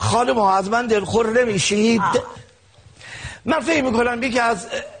بفرمایید. خانم ها از من دلخور نمیشید؟ من فکر میکنم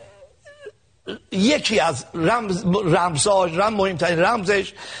یکی از رمزاش مهمترین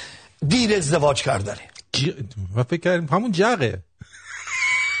رمزش دیر ازدواج کردنه. من فکر کردم همون جغه.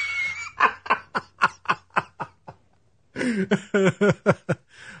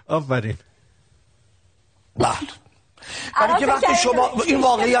 آفرین. بله. برای که وقتی شما این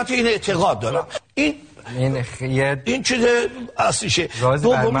واقعیت این اعتقاد دارم این چیز اصلیشه.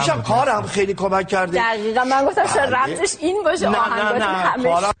 دومیش هم کارم خیلی کمک کرده. دقیقا من گفتم شاید ربطش این باشه.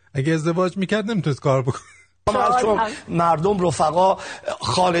 نه اگه ازدواج میکرد نمیتونست کار بکنه. چون مردم رفقا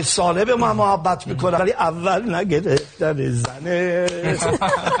خالصانه به من محبت میکنن، ولی اول نگرفتن زنه.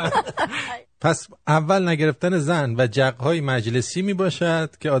 پس اول نگرفتن زن و جقهای مجلسی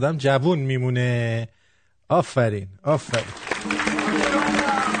میباشد که آدم جوون میمونه. آفرین.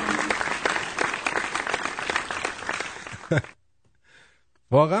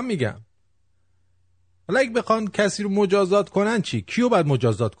 واقعا میگم. حالا اگه بخوان کسی رو مجازات کنن چی؟ کیو باید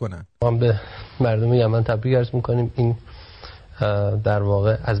مجازات کنن؟ ما به مردم یمن تبریک عرض میکنیم. این در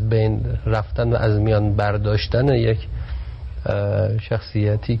واقع از بین رفتن و از میان برداشتن یک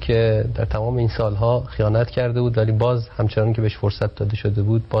شخصیتی که در تمام این سالها خیانت کرده بود، ولی باز همچنان که بهش فرصت داده شده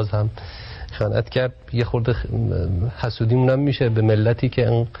بود باز هم خیانت کرد. یه خورده حسودیمون هم میشه به ملتی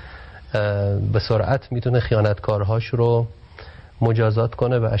که به سرعت میتونه خیانتکارهاش رو مجازات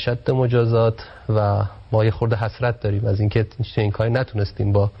کنه و اشد مجازات، و ما یه خورده حسرت داریم از اینکه این کاری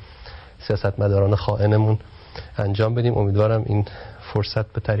نتونستیم با سیاستمداران خائنمون انجام بدیم. امیدوارم این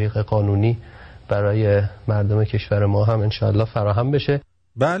فرصت به طریق قانونی برای مردم کشور ما هم انشاءالله فراهم بشه.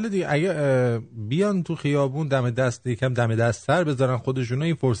 بله دیگه، اگه بیان تو خیابون دم دست یکم دم دست سر بذارن خودشونو،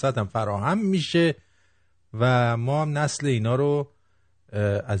 این فرصت هم فراهم میشه و ما هم نسل اینا رو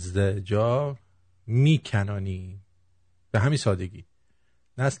از جا میکنانیم. به همین سادگی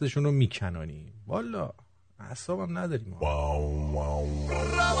نسلشون رو میکنانیم. والا اعصابم نداریم.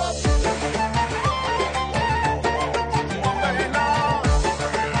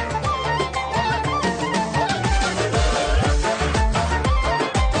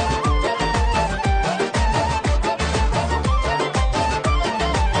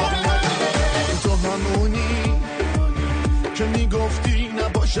 تو همونی که میگفتی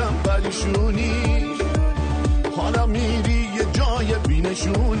نباشم ولیشونی، حالا میری یه جای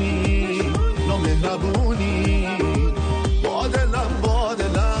بینشونی، نامهربونی، با دلم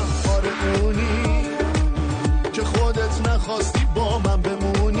آرمونی که خودت نخواستی با من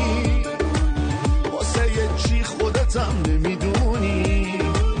بمونی، واسه یه چی خودتم نمیدونی،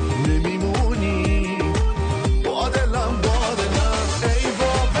 نمیمونی، با دلم ای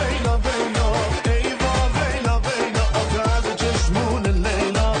با ویلا ویلا، ای با ویلا ویلا، آخه از چشمون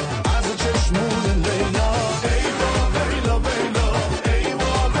لیلا، از چشمون لیلا، ای با ویلا ویلا، ای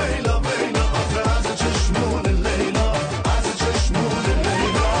با ویلا ویلا، آخه از چشمون لیلا، از چشمون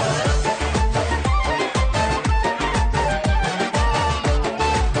لیلا.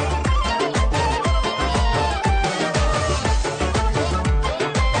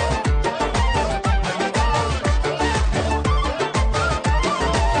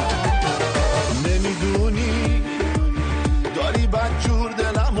 نمیدونی داری بدجور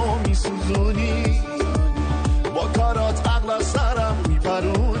دلمو میسوزونی، با کارات عقل سرم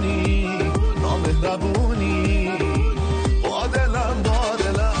میپرونی، نامهربونی، با دلم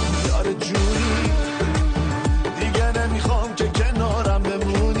یار جونی، دیگه نمیخوام که کنارم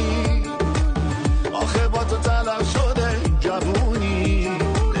بمونی، آخه با تو طلب شده این جوونی،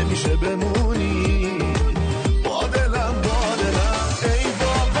 نمیشه بمونی، با دلم ای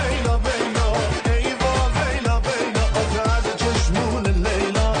با ویلا ویلا، ای با ویلا ویلا، آخه از چشمون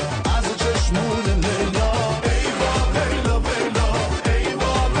لیلا، از چشمون لیلا، ای با ویلا ویلا، ای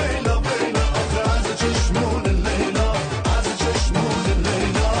با ویلا ویلا، آخه از چشمون لیلا، از چشمون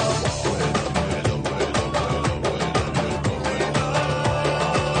لیلا.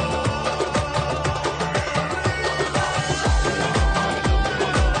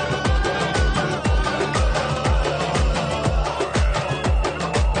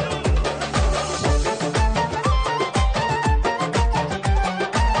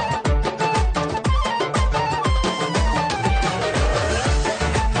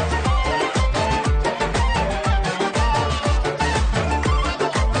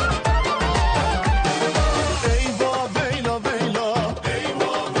 ای با ویلا ویلا، ای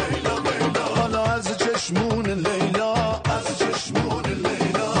با ویلا ویلا، حالا از چشمون لیلا، از چشمون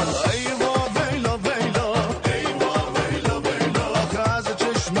لیلا، ای با ویلا ویلا، ای با ویلا ویلا، آخه از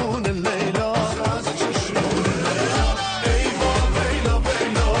چشمون لیلا، از چشمون لیلا، ای با ویلا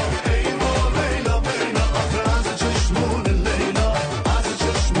ویلا، ای با ویلا ویلا، آخه از چشمون لیلا، از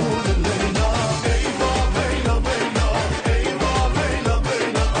چشمون لیلا، ای با ویلا ویلا، ای با ویلا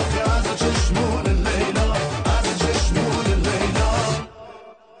ویلا، آخه از چشمون لیلا، از چشمون لیلا.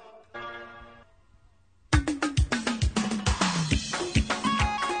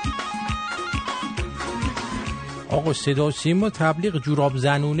 آقا صدا سیما تبلیغ جوراب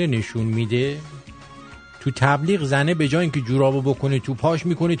زنونه نشون میده. تو تبلیغ زنه به جای اینکه جورابو بکنه تو پاش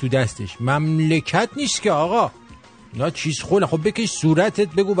میکنه تو دستش. مملکت نیست که آقا، اینا چیز خوله. خب بکش صورتت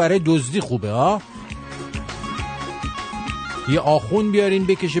بگو برای دزدی خوبه ها. یه آخون بیارین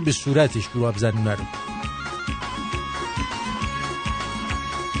بکشه به صورتش جوراب زنونه رو.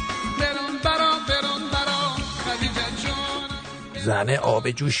 زنه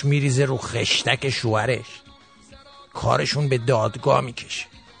آب جوش میریزه رو خشتک شوهرش، کارشون به دادگاه میکشه.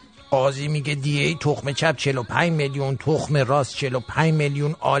 قاضی میگه دیه تخم چپ 45 میلیون، تخم راست 45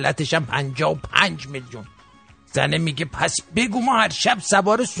 میلیون، آلتش هم 55 میلیون. زنه میگه پس بگو ما هر شب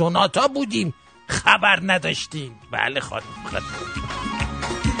سوار سوناتا بودیم خبر نداشتیم. بله خانم.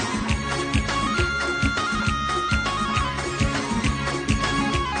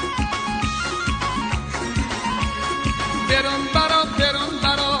 برم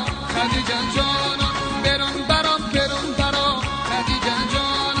برا خدیجه جانم، برم برا خدیجه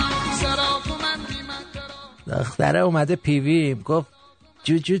جانم، سراف دختره اومده پیویم گفت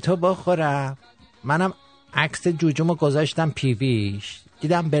جوجو تو بخورم. منم عکس جوجومو گذاشتم پیویش،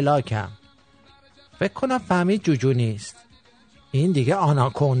 دیدم بلاکم، فکر کنم فهمید جوجو نیست. این دیگه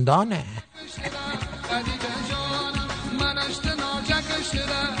آناکوندانه.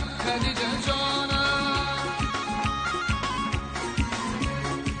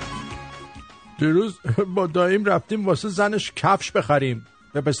 دیروز با داییم رفتیم واسه زنش کفش بخریم.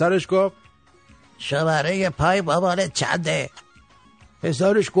 به پسرش گفت شماره پای بابالت چنده؟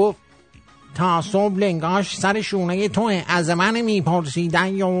 پسرش گفت تا صبح لنگاش سر شونه توه، از من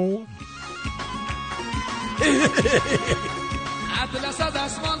میپرسیدن یو. اطلس از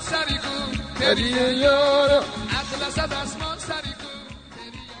اسمان سری کن هدیه یارو، اطلس از اسمان سری کن.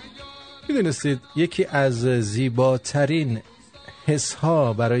 میدونستید یکی از زیباترین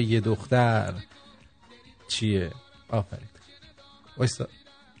حسها برای یه دختر چیه؟ آفرین.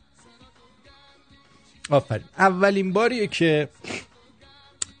 اولین باریه که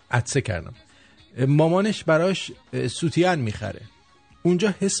عطسه کردم، مامانش براش سوتیان میخره،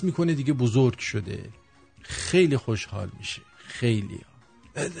 اونجا حس میکنه دیگه بزرگ شده، خیلی خوشحال میشه. خیلی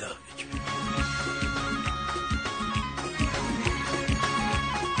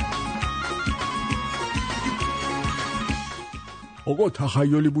آقا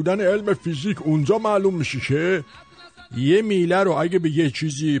تخیلی بودن علم فیزیک اونجا معلوم میشه که یه میله رو اگه به یه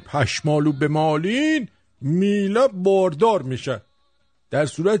چیزی پشمالو بمالین میله باردار میشه، در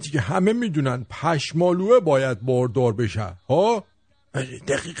صورتی که همه میدونن پشمالوه باید باردار بشه. ها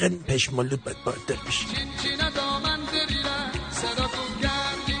دقیقاً پشمالو باید باردار بشه.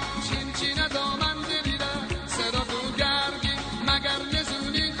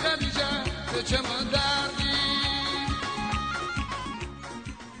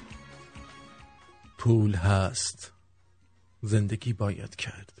 پول هست، زندگی باید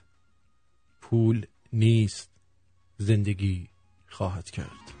کرد. پول نیست، زندگی خواهد کرد.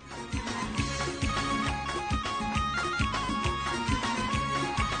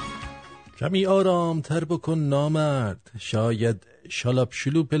 کمی آرام تر بکن نامرد، شاید شلاب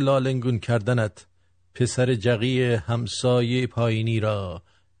شلوپ لالنگون کردنت پسر جقی همسایه پایینی را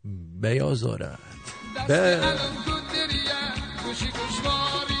بیازارد.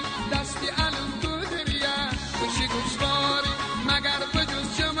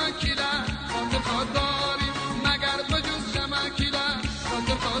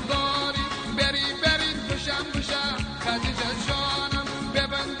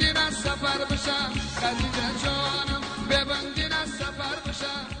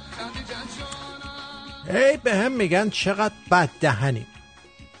 به هم میگن چقدر بد دهنیم.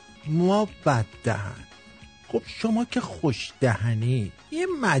 ما بد دهن. خب شما که خوش دهنی یه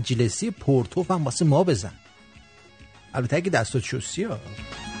مجلسی پورتوف هم واسه ما بزن، البته اگه دستات شستی ها.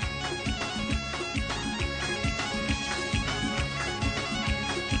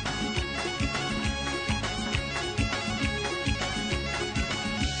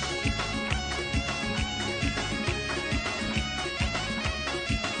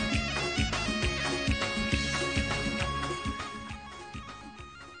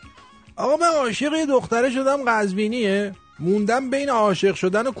 آقا من عاشق یه دختره شدم قزوینیه، موندم بین عاشق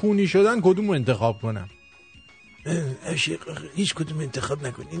شدن و کونی شدن کدوم رو انتخاب کنم. عشق هیچ کدوم انتخاب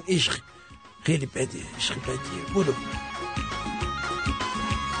نکن، این عشق خیلی بده، عشق بدیه. برو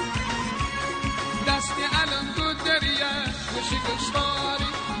دستی الان تو دریه خوشی گشواری،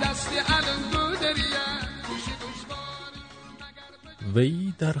 دستی الان تو دریه خوشی گشواری.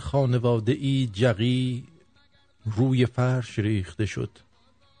 وی در خانواده ای جقی روی فرش ریخته شد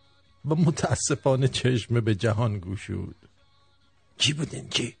و متاسفانه چشم به جهان گشود. کی بودن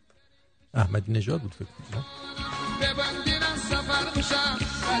کی؟ احمدی نژاد بود فکر کنم. ببندین از سفر بشم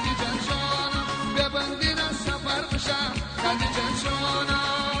خدیجه جانم، ببندین از سفر بشم خدیجه جانم.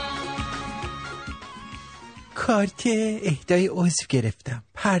 کارت اهدای عضو گرفتم،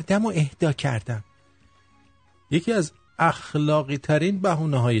 پردم و اهدا کردم. یکی از اخلاقی ترین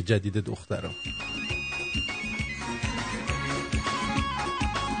بهونه های جدید دختران.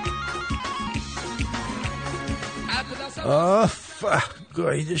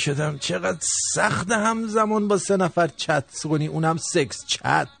 گاییده شدم. چقدر سخت همزمان با 3 نفر چت کنی، اونم سکس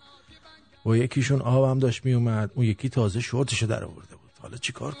چت. و یکیشون آبم داشت می اومد، اون یکی تازه شورتشو در آورده بود. حالا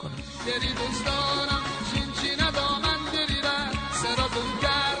چی کار کنم؟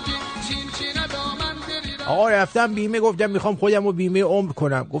 آقا رفتم بیمه، گفتم میخوام خودم رو بیمه عمر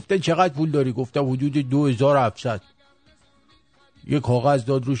کنم. گفتن چقدر پول داری؟ گفتم حدود 2700. یه کاغذ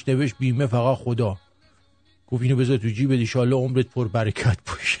داد روش نوشت بیمه فقط خدا. گفت اینو بذار تو جیبت ان شاءالله عمرت پر برکت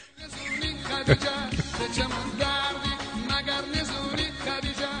باشه.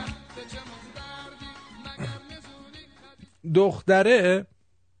 دختره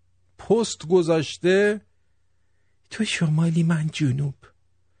پست گذاشته تو شمالی من جنوب،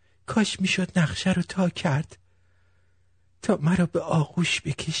 کاش میشد نقشه رو تا کرد تا مرا به آغوش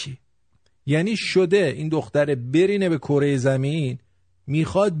بکشی. یعنی شده این دختره برینه به کره زمین،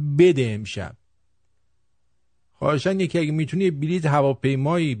 میخواد بده امشب. خواهشاً یکی اگه میتونی بلیت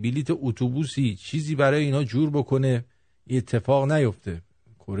هواپیمایی، بلیت اتوبوسی، چیزی برای اینا جور بکنه اتفاق نیفته.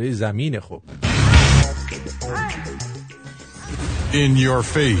 کره زمینه. خب In your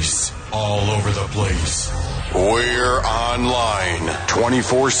face, all over the place. We're online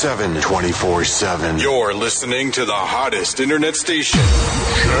 24/7. 24/7. You're listening to the hottest internet station.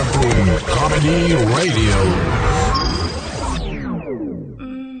 Shaboom Comedy Radio.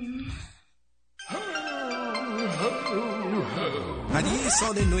 هدیه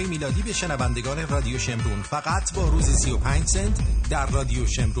سال نو میلادی به شنوندگان رادیو شمرون فقط با روز 35 سنت در رادیو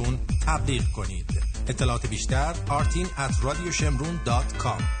شمرون تبلیغ کنید. اطلاعات بیشتر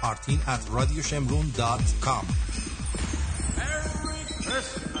artin@radioshamroon.com artin@radioshamroon.com.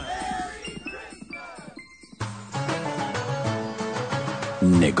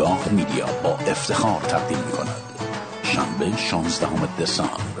 نگاه میدیا با افتخار تقدیم می‌کند شنبه 16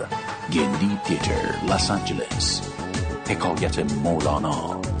 دسامبر گندی تیتر لس آنجلس. حکایت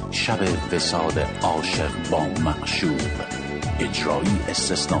مولانا، شب وصال عاشق با معشوق، اجرایی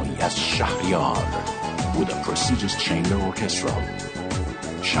استثنایی از شهریار with a prestigious chamber orchestra.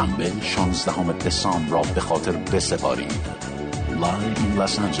 شنبه 16 دسامبر را به خاطر بسپارید. Live in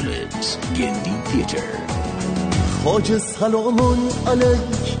Los Angeles گندی تیتر. خواجه سلامون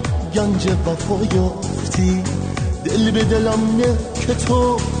علیک، گنج وفا یافتی، دل به دلم نه که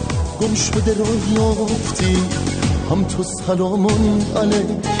تو گم شده را یافتی. هم تو سلامون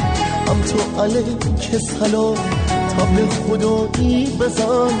علیک، هم تو علیک سلام، طبل خدایی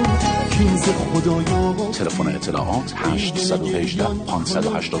بزن کینز خدایا. تلفن اطلاعات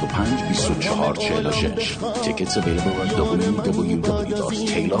 818-585-2446. Tickets available at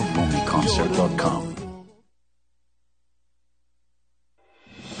www.taylorroomyconcert.com.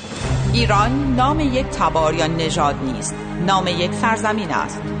 ایران نام یک تبار یا نژاد نیست، نام یک سرزمین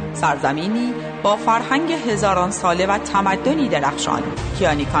است. سرزمینی با فرهنگ هزاران ساله و تمدنی درخشان.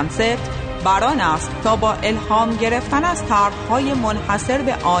 کیانی کانسپت بران است تا با الهام گرفتن از طرح‌های منحصر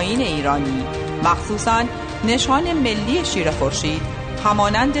به آیین ایرانی، مخصوصاً نشان ملی شیر خورشید،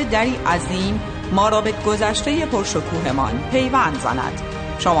 همانند دری عظیم ما را به گذشته پرشکوهمان پیوند زند.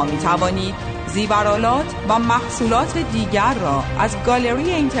 شما می توانید زیورآلات و محصولات دیگر را از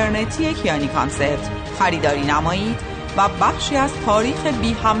گالری اینترنتی کیانی کانسپت خریداری نمایید و بخشی از تاریخ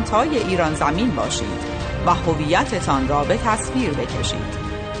بی همتای ایران زمین باشید و هویتتان را به تصویر بکشید.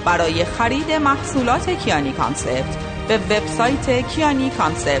 برای خرید محصولات کیانی کانسپت به وبسایت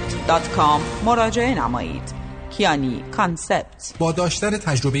kianiconcept.com مراجعه نمایید. کیانی کانسپت. با داشتن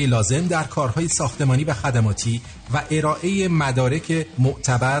تجربه لازم در کارهای ساختمانی و خدماتی و ارائه مدارک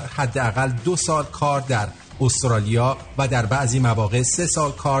معتبر، حداقل 2 سال کار در استرالیا و در بعضی مواقع 3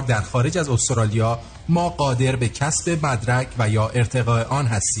 سال کار در خارج از استرالیا، ما قادر به کسب مدرک و یا ارتقاء آن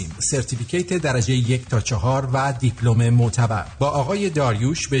هستیم. سرتیفیکیت درجه 1 تا 4 و دیپلم معتبر. با آقای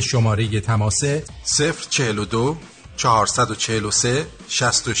داریوش به شماره تماس 042 443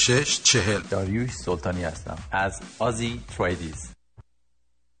 66 40. داریوش سلطانی هستم از آزی تریدیز.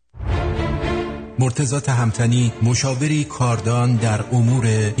 مرتضی تهمتنی، مشاوری کاردان در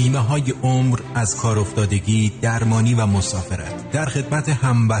امور بیمه‌های عمر از کار افتادگی، درمانی و مسافرت، در خدمت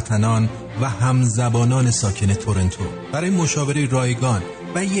هموطنان و همزبانان ساکن تورنتو. برای مشاوره رایگان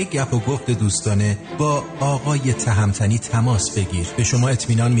و یک گپ و گفت دوستانه با آقای تهمتنی تماس بگیر. به شما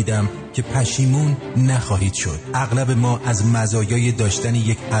اطمینان میدم که پشیمون نخواهید شد. اغلب ما از مزایای داشتن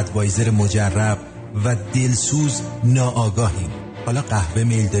یک ادوایزر مجرب و دلسوز ناآگاهیم. حالا قهوه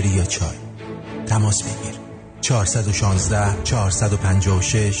میل داری یا چای؟ تماس بگیر. 416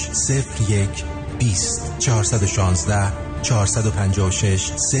 456 01 20 416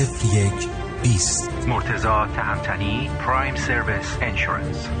 456 01 20. مرتضی تهمتنی، پرایم سرویس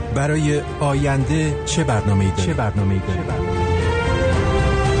انشورنس. برای آینده چه برنامه‌ای داری؟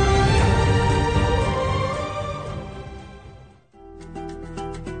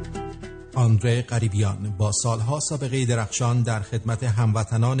 آندره قریبیان با سالها سابقه درخشان در خدمت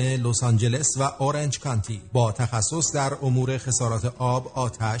هموطنان لس آنجلس و اورنج کانتی، با تخصص در امور خسارات آب،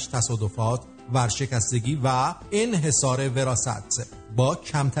 آتش، تصادفات، ورشکستگی و انحصار وراثت، با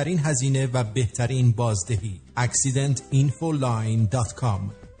کمترین هزینه و بهترین بازدهی. accidentinfoline.com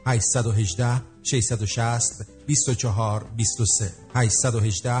 818 660 24 23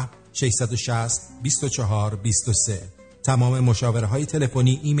 818 660 24 23. تمام مشاوره های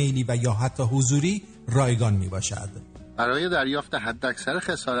تلفنی، ایمیلی و یا حتی حضوری رایگان می باشد. برای دریافت حداکثر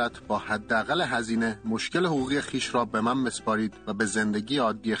خسارت با حداقل هزینه مشکل حقوقی خیش را به من بسپارید و به زندگی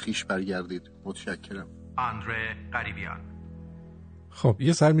عادی خیش برگردید. متشکرم. آندره قریبیان. خب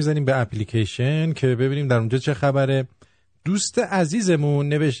یه سر میزنیم به اپلیکیشن که ببینیم در اونجا چه خبره. دوست عزیزمون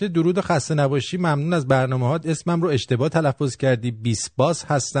نوشته درود و خسته نباشی، ممنون از برنامه‌هات، اسمم رو اشتباه تلفظ کردی، بیسباس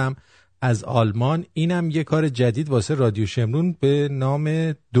هستم از آلمان، اینم یه کار جدید واسه رادیو شمرون به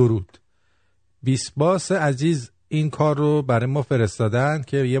نام درود. بیسباس عزیز این کار رو برای ما فرستادن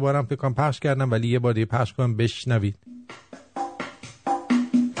که یه بارم فکر کنم پخش کردم، ولی یه بار دیگه پخش کنم بشنوید.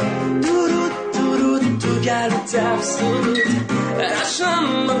 درود درود تو گرد تفسود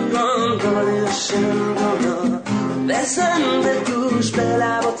رشم بگان داری شمرونا بزن به گوش به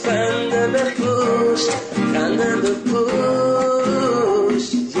لبات فنده به پوش خنده به پوش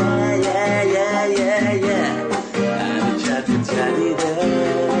حرکت جدیده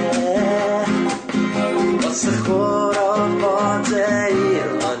واسه خورافات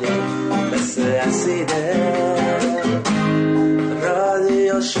ایرانی مثل اسیده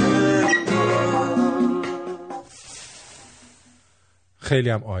رادیو شمرون. خیلی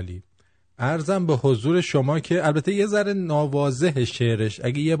هم عالی. عرضم به حضور شما که البته یه ذره ناواضح شعرش،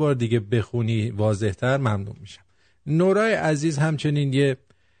 اگه یه بار دیگه بخونی واضح‌تر ممنون میشم. نورای عزیز همچنین یه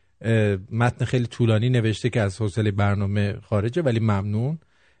متن خیلی طولانی نوشته که از حوصله برنامه خارجه، ولی ممنون.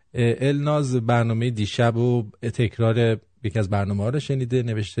 الناز برنامه دیشب و تکرار یکی از برنامه ها رو شنیده،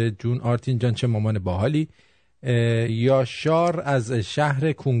 نوشته جون آرتین جان چه مامان باحالی. یاشار از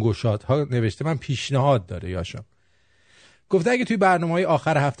شهر کنگوشادها نوشته من پیشنهاد داره یاشار، گفته اگه توی برنامه‌های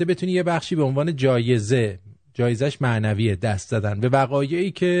آخر هفته بتونی یه بخشی به عنوان جایزش معنویه دست زدن به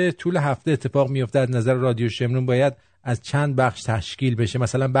وقایعی که طول هفته اتفاق میفته، از نظر رادیو شمرون باید از چند بخش تشکیل بشه.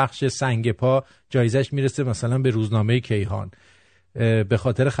 مثلا بخش سنگ پا جایزش میرسه مثلا به روزنامه کیهان به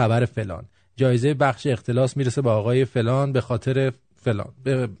خاطر خبر فلان، جایزه بخش اختلاس میرسه به آقای فلان به خاطر فلان،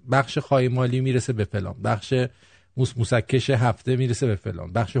 به بخش خایمالی میرسه به فلان، بخش موسکش هفته میرسه به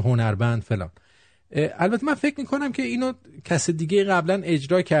فلان، بخش هنرمند فلان. البته من فکر میکنم که اینو کس دیگه قبلا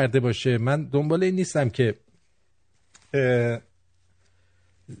اجرا کرده باشه، من دنبال این نیستم که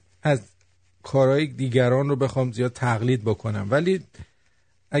از کارهای دیگران رو بخوام زیاد تقلید بکنم، ولی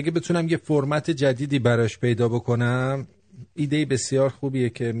اگه بتونم یه فرمت جدیدی براش پیدا بکنم ایده بسیار خوبیه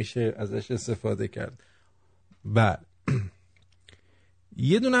که میشه ازش استفاده کرد. بله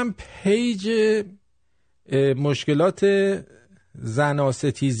یه دونم پیج مشکلات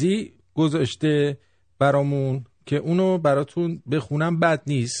زناستیزی گذاشته برامون که اونو براتون بخونم بد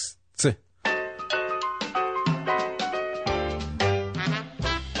نیست.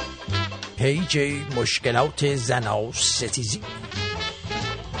 پیج مشکلات زناستیزی.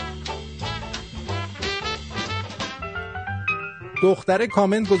 دختره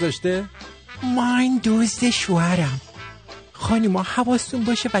کامنت گذاشته من دزد شوهرم، خانوما حواستون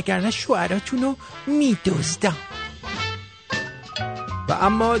باشه وگرنه شوهراتون رو میدزدم. و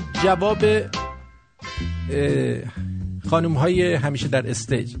اما جواب خانم های همیشه در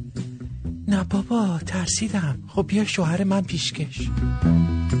استیج، نه بابا ترسیدم. خب بیا شوهر من پیشکش.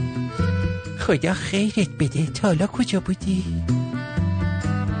 خدا خیرت بده، تا حالا کجا بودی؟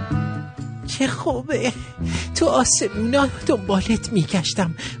 چه خوبه، تو آسمونا دنبالت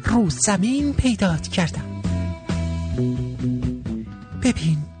میگشتم، رو زمین پیدات کردم.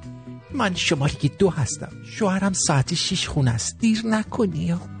 ببین من شماره 2 هستم، شوهرم ساعت 6 خونه است، دیر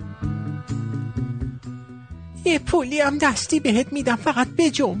نکنی. یه پولی هم دستی بهت میدم، فقط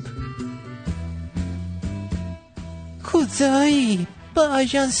بجنب. کجایی؟ با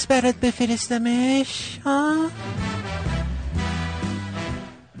آژانس برات بفرستمش؟ ها؟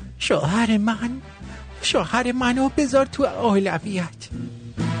 شوهر منو بذار تو اولویت.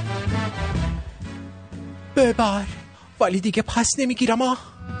 ببر، ولی دیگه پس نمیگیرم.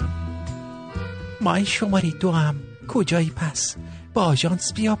 من شماره 2 هم. کجایی پس؟ با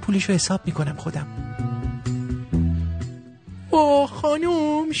آژانس بیا، پولشو حساب میکنم خودم. اوه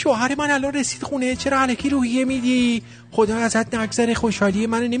خانوم، شوهر من الان رسید خونه، چرا الکی روحیه میدی؟ خدا ازت نگذره، خوشحالی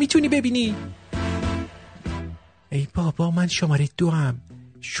منو نمیتونی ببینی؟ ای بابا من شماره 2 هم.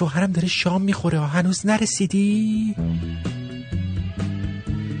 شوهرم داره شام میخوره، هنوز نرسیدی؟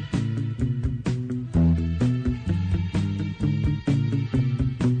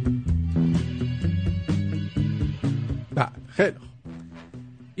 خیلی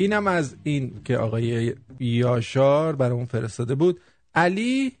اینم از این که آقای یاشار برامون فرستاده بود.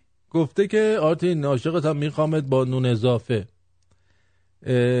 علی گفته که آرتین عاشقتم، میخوامت با نون اضافه.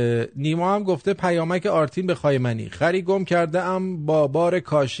 نیما هم گفته پیامک آرتین به خایمنی، خری گم کرده ام با بار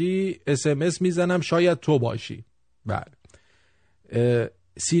کاشی، SMS میزنم شاید تو باشی. بله.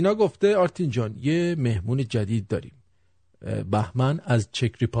 سینا گفته آرتین جان یه مهمون جدید داریم، بهمن از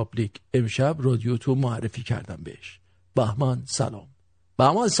چک ریپابلیک. امشب رادیو تو معرفی کردم بهش. بهمن سلام.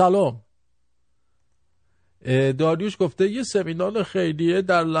 بهمن سلام. داریوش گفته یه سمینار خیریه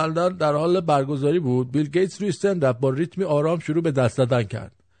در لندن در حال برگزاری بود. بیل گیتس روی استنداپ با ریتمی آرام شروع به دست دادن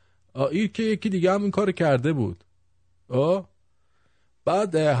کرد. این که یکی دیگه هم این کار کرده بود.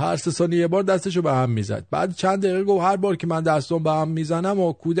 بعد هر 3 ثانیه یه بار دستشو به هم میزد. بعد چند دقیقه گفت هر بار که من دستم به هم میزنم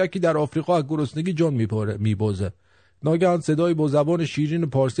و کودکی در آفریقا از گرسنگی جون میبوزه. ناگهان صدای با زبان شیرین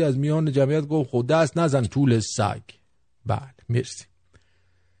پارسی از میان جمعیت گفت خود دست نزن طول سگ. بله مرسی.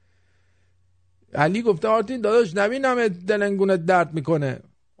 علی گفته آرتین داداش نبینم دلنگونت درد میکنه.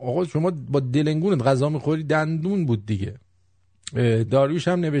 آقا شما با دلنگونت غذا میخوری، دندون بود دیگه. داریوش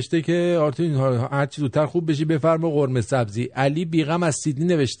هم نوشته که آرتین هر چی زودتر خوب بشی بفرما قرمه سبزی. علی بیغم از سیدنی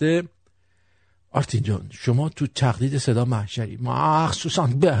نوشته آرتین جان شما تو تقلید صدا محشری، مخصوصا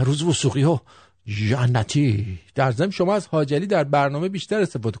بهروز وثوقی ها جنتی. در ضمن شما از حاج علی در برنامه بیشتر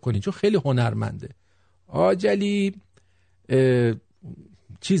استفاده کنید چون خیلی هنرمنده. حاج علی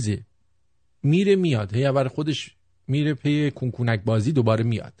چیزی میره میاد، هی اول خودش میره پی کنکونک بازی دوباره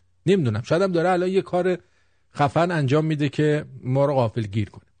میاد. نمیدونم شاید هم داره الان یه کار خفن انجام میده که ما رو غافل گیر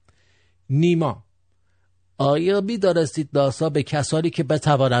کنه. نیما آیا می‌دانستید ناسا به کسانی که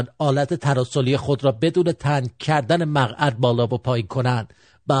بتوانند آلت تناسلی خود را بدون تنگ کردن مقعد بالا و پایین کنند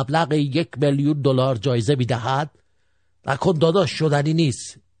مبلغ $1,000,000 جایزه میدهد؟ نکن داداش شدنی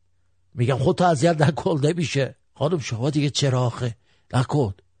نیست. میگم خودتو اذیت نکن نمیشه. خانم شما دیگه چرا آخه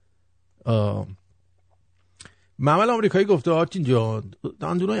نکن. معمل آمریکایی گفته آرتین جان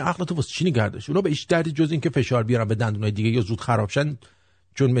دندونای عقلتو واسه چی نگردش؟ اونا به هیچ دردی جز این که فشار بیارن به دندونای دیگه یا زود خراب شن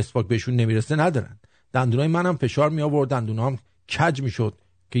چون مسواک بهشون نمیرسه ندارن. دندونای منم فشار می آورد، دندونام کج میشد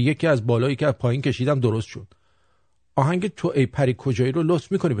که یکی از بالایی که از پایین کشیدم درست شد. آهنگ تو ای پری کجایی رو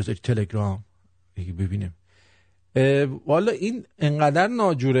لطف میکنی بذاری تلگرام ببینیم. والا این انقدر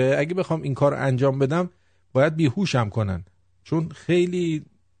ناجوره اگه بخوام این کار انجام بدم باید بیهوشم کنن چون خیلی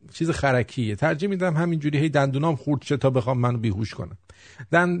چیز خرکیه. ترجیح میدم همینجوری هی دندونام خورد شه تا بخوام منو بیهوش کنم.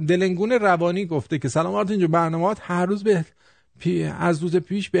 دلنگون روانی گفته که سلام آرتین جون برنامه‌ات هر روز از روز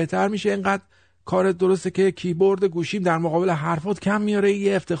پیش بهتر میشه. اینقدر کارت درسته که کیبورد گوشیم در مقابل حرفات کم میاره.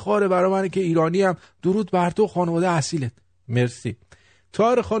 یه افتخاره برای من که ایرانی ام. درود بر تو خانواده اصیلت. مرسی.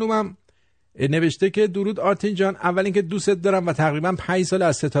 تار خانومم نوشته که درود آرتین جان، اول اینکه دوستت دارم و تقریبا 5 سال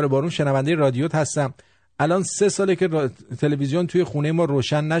از ستاره بارون شنونده رادیوت هستم. الان 3 ساله که تلویزیون توی خونه ما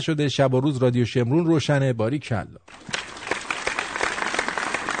روشن نشده، شب و روز رادیو شمرون روشنه. باریکلا.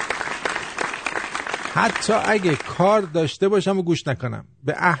 حتی اگه کار داشته باشم و گوش نکنم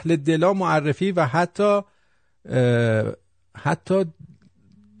به اهل دلا معرفی و حتی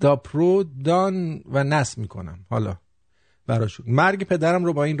داپرو دان و نصب میکنم. حالا براشون مرگ پدرم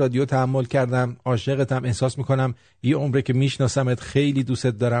رو با این رادیو تحمل کردم. عاشقتم، احساس میکنم یه عمره که میشناسمت، خیلی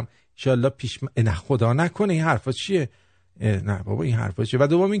دوستت دارم. انشالله پیش نه خدا نکنه این حرفا چیه؟ نه بابا این حرفا چیه؟ و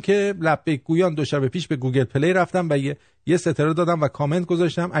دوم این که لبیک گویان دوشنبه پیش به گوگل پلی رفتم و یه ستاره دادم و کامنت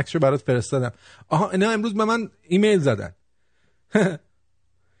گذاشتم، عکسشو برات فرستادم. آها اینا امروز به من ایمیل زدن.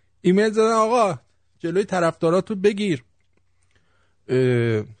 ایمیل زدن آقا جلوی طرفداراتو بگیر.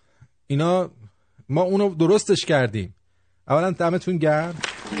 اینا ما اونو درستش کردیم. اولا دمتون گرم.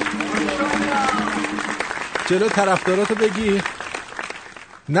 جلوی طرفداراتو بگیر.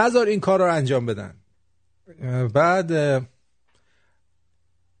 نذار این کار رو انجام بدن. بعد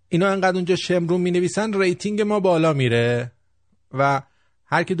اینا انقدر اونجا شمرون می نویسن ریتینگ ما بالا میره و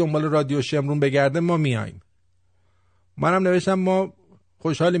هر کی دنبال رادیو شمرون بگرده ما میایم. منم نوشتم ما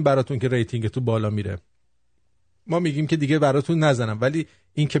خوشحالیم براتون که ریتینگ تو بالا میره. ما میگیم که دیگه براتون نزنم ولی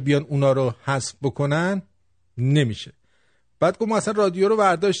این که بیان اونا رو حذف بکنن نمیشه. بعد گفتم اصلا رادیو رو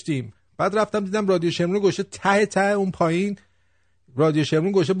برداشتیم. بعد رفتم دیدم رادیو شمرون گوشه ته اون پایین رادیو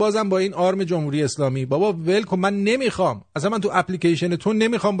شمرون گوشه بازم با این آرم جمهوری اسلامی. بابا ول کن، من نمیخوام، اصلا من تو اپلیکیشن تو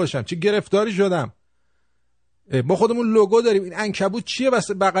نمیخوام باشم. چه گرفتاری شدم. ما خودمون لوگو داریم. این عنکبوت چیه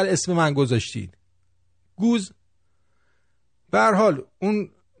واسه بغل اسم من گذاشتید؟ گوز. به هر حال اون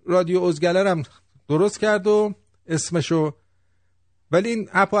رادیو ازگلرم درست کرد و اسمشو، ولی این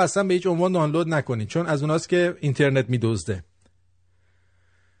اپو اصلا به هیچ عنوان دانلود نکنید چون از اوناست که اینترنت میدزده.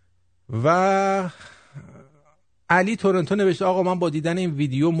 و علی تورنتو نوشته آقا من با دیدن این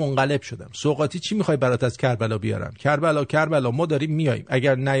ویدیو منقلب شدم. سوغاتی چی میخوای برات از کربلا بیارم؟ کربلا ما داریم میاییم،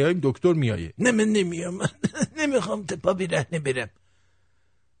 اگر نیاییم دکتر میایه. نه من نمیام. نمیخوام تپا بیرهنه برم.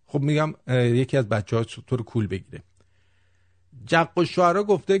 خب میگم یکی از بچه‌ها تو رو کول بگیره. جق و شعرا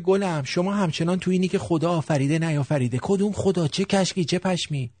گفته گلم شما همچنان تو اینی که خدا آفریده نیافریده. کدوم خدا؟ چه کشکی چه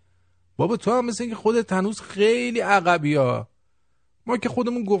پشمی؟ بابا تو هم مثل اینکه خودت هنوز خیلی عقبی ها. ما که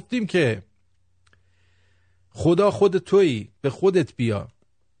خودمون گفتیم که خدا خود تویی، به خودت بیا.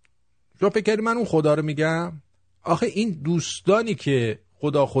 شما فکر کردی من اون خدا رو میگم؟ آخه این دوستانی که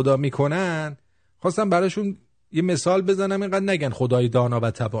خدا میکنن خواستم براشون یه مثال بزنم، اینقدر نگن خدای دانا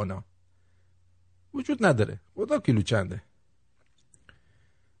و توانا. وجود نداره. خدا کیلو چنده.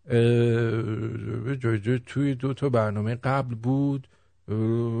 توی 2 برنامه قبل بود.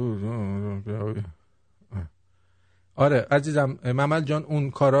 آره عزیزم ممل جان،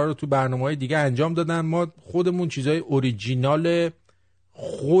 اون کارا رو تو برنامه‌های دیگه انجام دادن، ما خودمون چیزای اوریجینال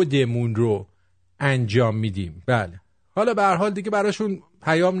خودمون رو انجام میدیم. بله حالا به هر حال دیگه براشون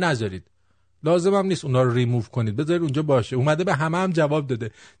پیام نذارید، لازم هم نیست اونا رو ریموو کنید، بذارید اونجا باشه. اومده به همه هم جواب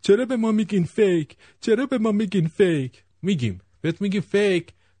داده چرا به ما میگین فیک، چرا به ما میگین فیک. میگیم بهت میگیم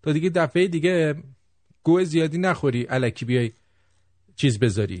فیک تا دیگه دفعه دیگه گوه زیادی نخوری الکی بیای چیز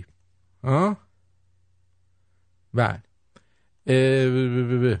بذاری. بله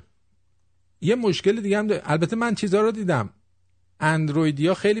یه مشکل دیگه هم داره. البته من چیزا رو دیدم،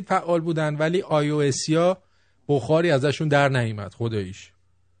 اندرویدیا خیلی فعال بودن ولی آی او اسیا بخاری ازشون در نیامد. خداییش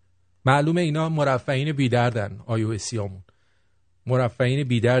معلومه اینا مرفعین بیدردن. آی او اسیامون مرفعین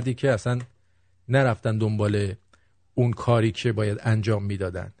بیدردی که اصلا نرفتن دنبال اون کاری که باید انجام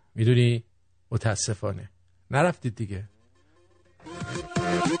میدادن. میدونی متاسفانه نرفتید دیگه.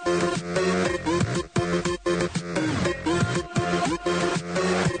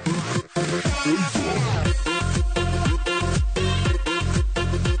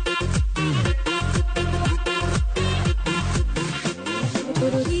 تو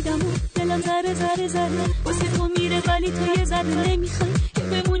رو دیدم و دلم زره زره زره واسه تو میره ولی تو یه ذره نمیخوای که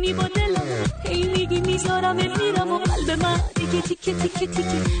بمونی با دلم. هی میگی میذارم میرم و قلب من دیگه تیکه تیکه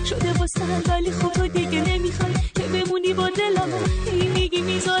تیکه شده واسه ولی خب تو دیگه نمیخوای که بمونی با دلم. هی میگی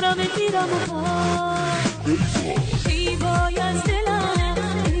میذارم میرم و ای وای از دلم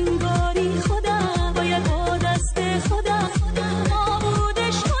انگاری خودم باید با دست خودم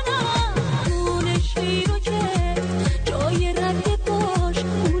نابودش کنم. اون شی رو که جای رد باش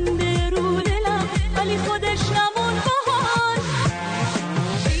مونده رو دلم ولی خودش نمون باهاش.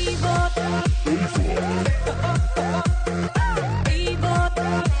 ای باد ای باد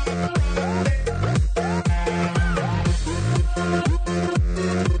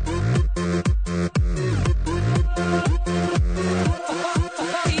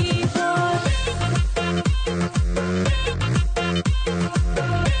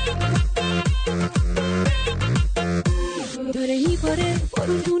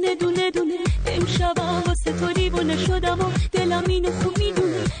دونه دونه دونه امشبم واسه تو دیوونه شدم و دلم اینو خوب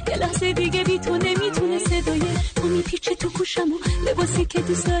میدونه یه لحظه دیگه بی تو نمیتونه. صدای تو میپیچه تو گوشم و لباسی که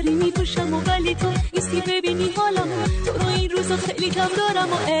دوست داری میپوشم و ولی تو نیستی ببینی حالمو. تو رو این روزا خیلی کم دارم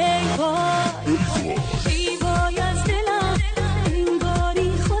و ای وای ای وای از دلم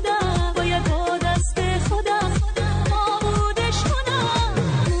انگاری خودم باید با دست خودم نابودش کنم.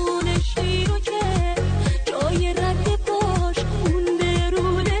 اون شی رو که جای رد باش مونده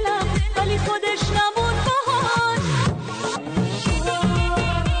رو دلم ولی خودش نمون باهاش.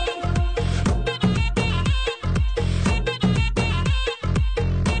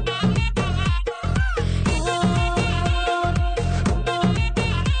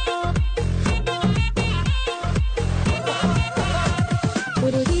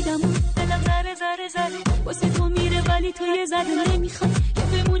 تو رو دیدم و دلم زره زره زره واسه تو میره ولی تو یه ذره نمیخوای که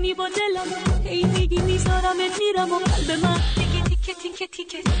بمونی با دلم. هی میگی میذارم میرم و قلب من دیگه تیکه تیکه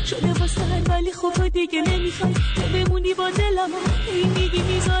تیکه شده واسه ولی خب تو دیگه نمیخوای که بمونی با دلم. هی میگی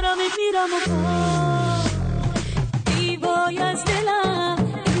میذارم میرم و ای وای از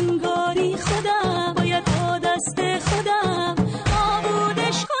دلم انگاری خودم باید با دست خودم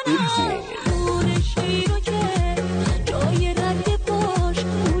نابودش کنم. اون شی رو که جای رد باش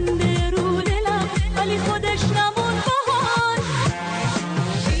مونده رو دلم ولی خودش نمون باهاش.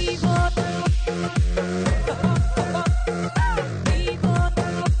 ای باد ای باد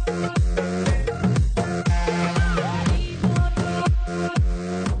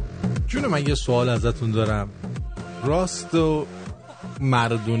جون من یه سوال ازتون دارم، راست و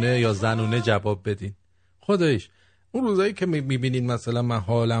مردونه یا زنونه جواب بدین. خداییش اون روزایی که میبینین مثلا من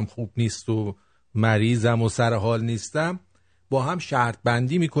حالم خوب نیست و مریضم و سر حال نیستم با هم شرط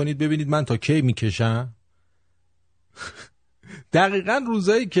بندی میکنید ببینید من تا کی میکشم. دقیقا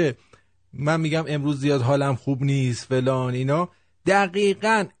روزایی که من میگم امروز زیاد حالم خوب نیست فلان اینا،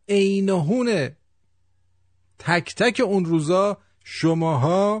 دقیقا عینهونه تک تک اون روزا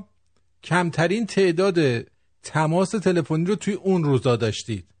شماها کمترین تعداد تماس تلفنی رو توی اون روزا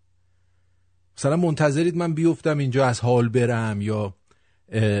داشتید. مثلا منتظرید من بیفتم اینجا از حال برم یا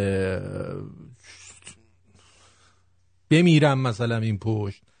بمیرم مثلا این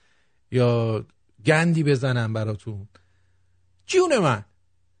پشت یا گندی بزنم براتون. جون من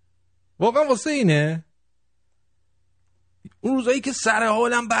واقعا واسه اینه. اون روزایی که سر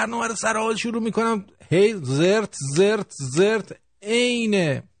حالم برنامه رو سر حال شروع میکنم هی زرت زرت زرت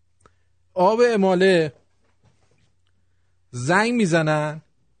اینه آب اماله زنگ میزنن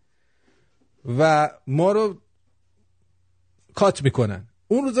و ما رو کات میکنن.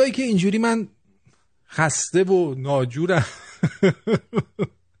 اون روزایی که اینجوری من خسته و ناجورم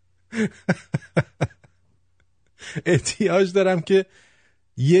احتیاج دارم که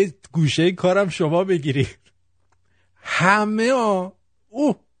یه گوشه کارم شما بگیرید. همه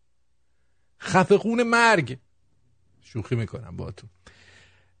خفه خون مرگ. شوخی میکنم با تو.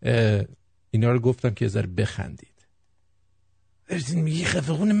 اینا رو گفتم که ذره بخندید. میگی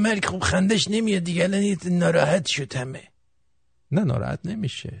خفه خون مرگ، خب خندش نمیاد دیگه. الان ناراحت شد همه. نه ناراحت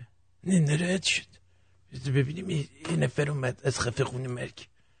نمیشه. نه ناراحت شد. ببینیم یه نفر اومد از خفه خون مرگ.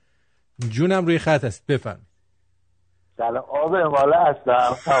 جونم روی خط است، بفرمایید. سلام، آب اماله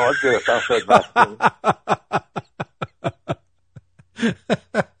هستم. تماس گرفتم خدمتتون.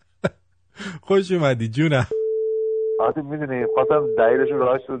 خوش اومدی جونم. آخه میدونی خواستم دلیلش رو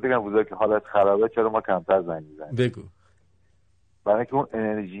راهش رو بگم. بوده که حالت خرابه چرا ما کمتر زنگ میزنیم. بگو. برای اینکه اون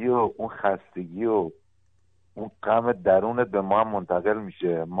انرژی و اون خستگی و اون غم درونت به ما هم منتقل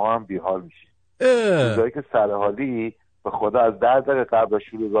میشه، ما هم بیحال میشیم. روزایی که سرحالی به خدا از 10 دقیقه قبل از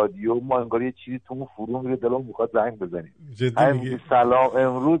شروع رادیو ما انگار یه چیزی تو فرو میره دلم میخواد زنگ بزنیم. همین سلام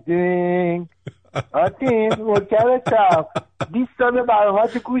امروز دینگ آتین مکرتم 20 سال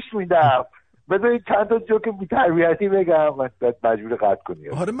برنامه‌ات گوش میدم، بذارید چند تا جوک بی‌تربیتی بگم مجبور قطع کنی.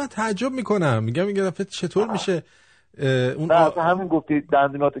 آره من تعجب میکنم، میگم این دفعه چطور میشه اون همین گفتی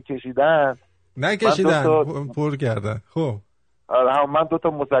دندوناتو کشیدن. نکشیدن پر کردن. خب آره من 2 تا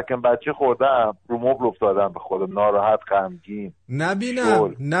مسکن بچه خوردم رو مبل افتادم به خدا ناراحت غمگین.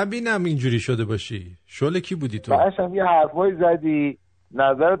 نبینم اینجوری شده باشی. شل کی بودی تو؟ بعدشم یه حرفایی زدی،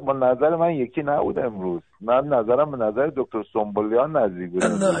 نظرت با نظر من یکی نبود امروز. من نظرم به نظر دکتر سنبولیان نزدیک بود.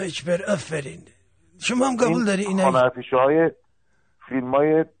 الله اکبر، آفرین. شما هم قبول داری اینا؟ خانه‌افیشه‌های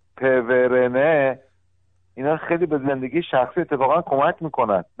فیلم‌های پورنه اینا خیلی به زندگی شخصی اتفاقا کمک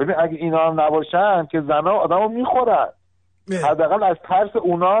میکنن. ببین اگه اینا هم نباشن که زنا آدمو میخورن. حداقل از ترس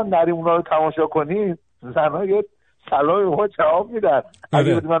اونا نریم اونا رو تماشا کنیم. زنا یه سلام به جواب میدن.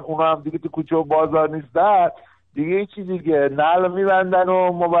 اگه بدون من اونا هم دیگه تو کوچه و بازار نیستن دیگه یه چیزی که نعل میبندن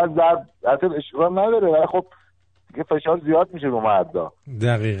و موظف حتی اشکال نداره، ولی خب دیگه فشار زیاد میشه رو مردا.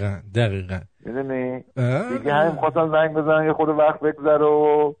 دقیقاً میدونی دیگه همین خواستم زنگ بزنن یه خود وقت بگذره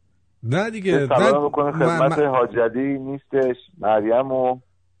و نه دیگه سلام بکنه خدمت حاجلی نیستش، مریم و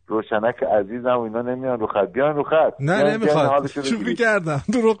روشنک عزیزم و اینا نمیان رو خط. بیان رو خط. نه نمیخواد، شوخی کردم،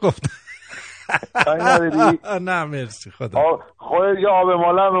 دروغ گفتم. نه مرسی خدا. خودت یه آب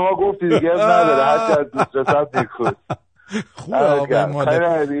ماله هم به ما گفتی دیگه نداره، هرچی از دوست رسد نیکوست. خوب آب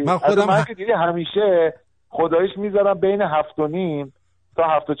ماله. من که دیگه همیشه خدایش میذارم بین 7:30 تا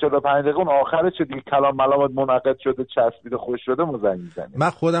 7:45 دقیقه اون آخرش دیگه کلام ملامت منعقد شده چسبیده خوش شده مزنگ میزنیم. من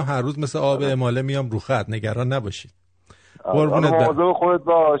خودم هر روز مثل آب اماله میام رو خط، نگران نباشید. قربونت برم. مواظب خودت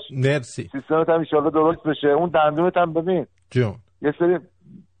باش. مرسی. سیستمت هم ان شاء الله درست بشه. اون دندونت هم ببین جون یه سری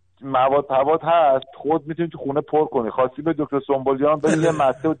مواد هست خود میتونی تو خونه پر کنی. خواستی به دکتر سنبولیان بگی یه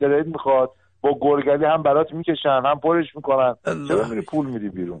مته و درید میخواد با گرگلی هم برات میکشن هم پرش میکنن. چرا میری پول میدی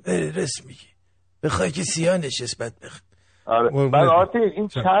بیرون؟ رس میگی بخوای که سیاه نشست بد بخ. آره بعد آرتی این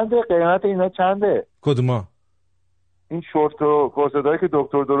چنده قیمت اینا چنده؟ کدوما؟ این شورت و کورسدایی که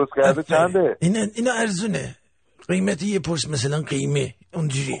دکتر درست کرده چنده؟ اینا ارزونه. قیمت یه پرس مثلا قیمه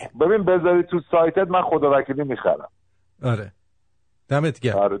اونجوری. ببین بذاری تو سایتت من خدا وکیلی میخرم. آره دمت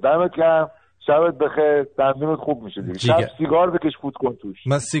گرم. آره دمت گرم. شبت بخیر. دندونت خوب میشه دیگه. شب سیگار بکش فوت کن توش.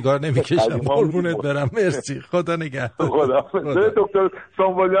 من سیگار نمیکشم قربونت برم. مرسی خدا نگهدار. خدا دکتر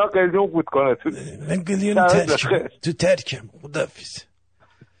سنبولیان قلیون فوت کنه تو. من قلیون تو ترکم. خداحافظ.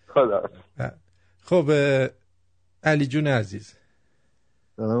 خدا. خب علی جون عزیز.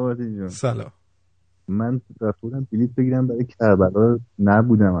 سلام علی جون. سلام. من رفتم بلیط بگیرم برای کربلا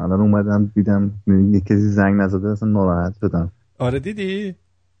نبودم، الان اومدم دیدم یه کسی زنگ نزده اصلا ناراحت شدم. آره دیدی؟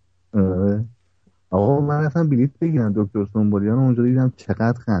 آره. آقا من رفتم بلیط بگیرم دکتر سنبولیان اونجا دیدم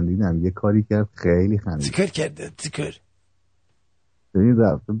چقدر خندیدم. یه کاری کرد خیلی خندیدم. چیکار کرده؟ چیکار؟ ببین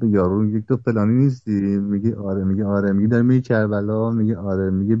رفتم به یارو میگه تو فلانی نیستی؟ میگه آره. میگه آره. میگه داری میری کربلا؟ میگه آره.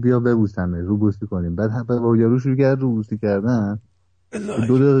 میگه بیا ببوسمه رو بوسی کنیم. بعد با یارو شروع کرد رو بوسی کردن.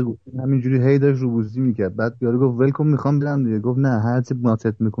 2 دقیقه همینجوری هی داشت روبوسی میکرد. بعد یارو گفت ولکم میخوام برم دیگه. گفت نه هرچی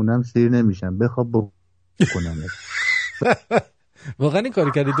ماست میکنم سیر نمیشم بخواب بکنم. واقعا این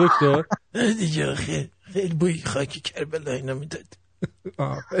کاری کردی دکتر؟ دیگه خیلی بوی خاکی کربلا اینا میداد.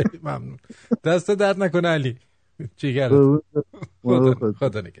 خیلی ممنون. دست درد نکنه علی. جیگرت.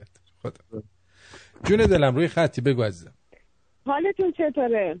 خدا نگهدار. خدا. جون دلم روی خطی بگو عزیزم. حالتون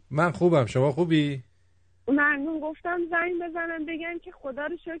چطوره؟ من خوبم، شما خوبی؟ ممنون. گفتم زنگ بزنم بگم که خدا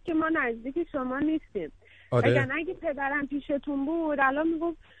رو شکر که ما نزدیک شما نیستیم. آره. اگه پدرم پیشتون بود الان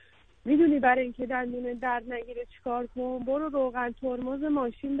میگفت میدونی برای اینکه دندون درد نگیره چیکار کن؟ برو روغن ترمز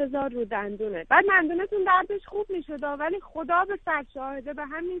ماشین بذار رو دندونه. بعد دندونتون دردش خوب میشد، ولی خدا به سر شاهده به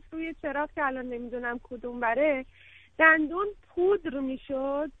همین روی چراغ که الان نمیدونم کدوم بره دندون پودر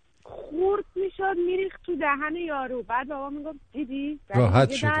میشد، خورد میشد، میریخت تو دهن یارو. بعد بابا میگفت دیدی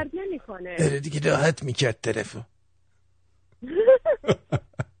راحت شده، درد نمیکنه. دیگه راحت میکرد طرفو.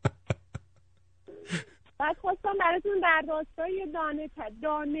 بعد خواستم براتون در راستای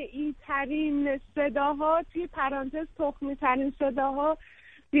دانه‌ای ترین صداها توی پرانتز تخمی ترین صداها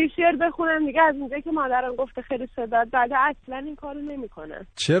یه شعر بخونم دیگه. از اونجایی که مادرم گفته خیلی صدا داده اصلا این کارو نمیکنه.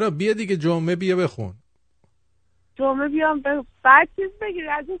 چرا؟ بیا دیگه جمعه بیا بخون. جمعه بیام بعد چیز بگیرید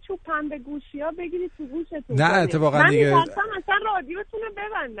از این چوب پنبه گوشی‌ها بگیرید تو گوشتون. نه اتفاقا دیگه من اصلا رادیوتون رو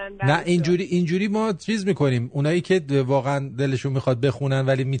ببندن. نه اینجوری ما چیز میکنیم، اونایی که واقعا دلشون میخواد بخونن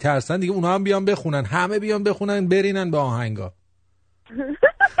ولی میترسن دیگه اونا هم بیان بخونن، همه بیان بخونن برینن به آهنگا.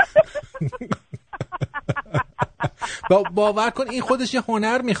 باور کن این خودش یه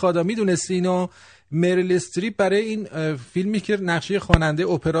هنر میخواد. میدونستی اینو؟ مریل استریپ برای این فیلمی که نقشه خواننده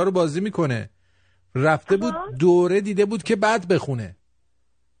اپرا رو بازی میکنه رفته بود دوره دیده بود که بعد بخونه.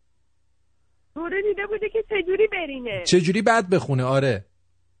 دوره دیده بوده که چجوری برینه، چجوری بعد بخونه. آره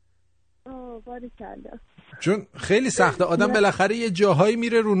باریکلا. چون خیلی سخته، آدم بالاخره یه جاهایی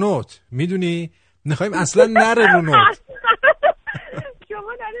میره رو نوت، میدونی؟ نخوایم اصلا نره رو نوت.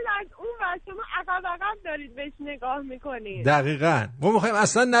 شما دارید از اون و شما عقب دارید بهش نگاه میکنید. دقیقاً ما میخوایم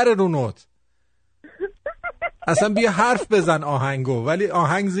اصلا نره رو نوت، اصلا بیا حرف بزن آهنگو، ولی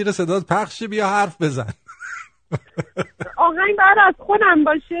آهنگ زیر صدات پخشه، بیا حرف بزن. آهنگ باید از خودم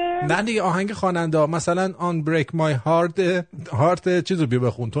باشه؟ نه دیگه آهنگ خواننده، مثلا On Break My Heart چیزو بیا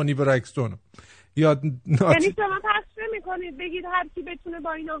بخون، تونی برکستون. یا یعنی شما پخش نمی‌کنید بگید هر کی بتونه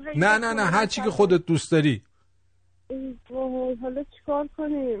با این آهنگ؟ نه هر چی که خودت دوست داری. حالا چیکار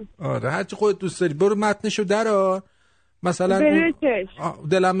کنیم؟ آره هر چی خودت دوست داری، برو متنشو درار. مثلا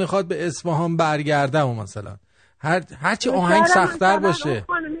دلم میخواد به اصفهان برگردم و مثلا هر چی آهنگ سخت‌تر باشه.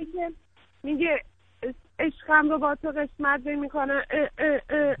 میگه عشقم رو با تو قسمت میکنه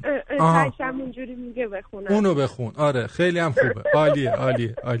تایشم اونجوری میگه بخونم. اونو بخون. آره خیلی هم خوبه.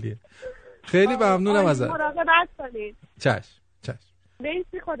 عالیه. خیلی ممنونم ازت. مراقبت کنید. چشم.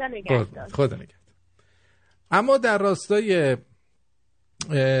 مرسی. خدا نگهدار. اما در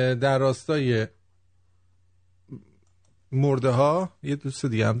راستای مرده ها یه دوست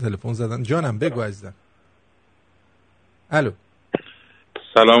دیگه هم تلفن زدن. جانم بگو عزیزم. الو.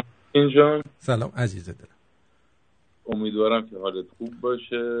 سلام اینجان. سلام عزیز دلم. امیدوارم که حالت خوب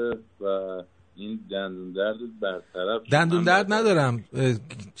باشه و این دندون دردت برطرف. دندون درد ندارم،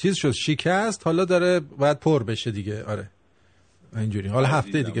 چیز شد شکست، حالا داره باید پر بشه دیگه. آره اینجوری، حالا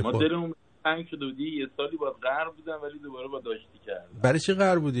هفته دیگه پر. ما دلمون تنگ شده بودی، یه سالی باید قهر بودم ولی دوباره باید داشتی کردم. برای چی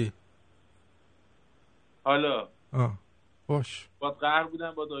قهر بودی؟ حالا باش. باید قهر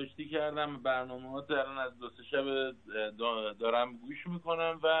بودم باید داشتی کردم. برنامه‌هات الان از 2-3 شب دارم گوش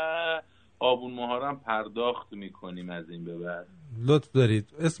میکنم و آبون ماهارم پرداخت میکنیم از این به بعد. لطف دارید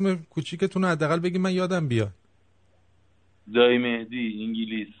اسم کوچیکتون رو حداقل بگید من یادم بیاد. دایی مهدی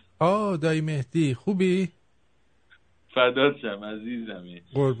انگلیس. دایی مهدی خوبی؟ فدات شم عزیزمی.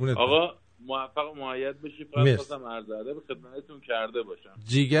 قربونت. آقا موفق و مؤید بشی. خواستم عرض ادب خدمتتون کرده باشم.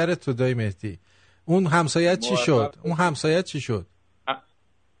 جیگر تو دایی مهدی. اون همسایت چی شد؟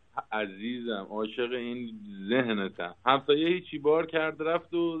 عزیزم عاشق این ذهنتم. همسایه هیچی بار کرد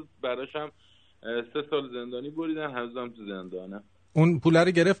رفت و براشم 3 سال زندانی بریدن، هنوزم تو زندانه. اون پول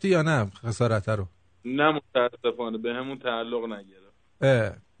رو گرفتی یا نه خسارت رو؟ نه متاسفانه به همون تعلق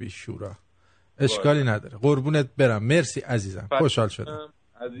نگرفت. بیشورا. اشکالی نداره. قربونت برم. مرسی عزیزم. خوشحال شدم.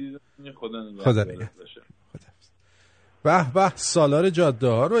 عزیزم خدا نگهدار. به سالار جاده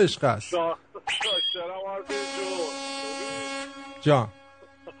ها رو عشق است. جان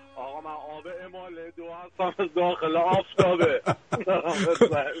آقا من آب امال دو هستم داخل آفتابه.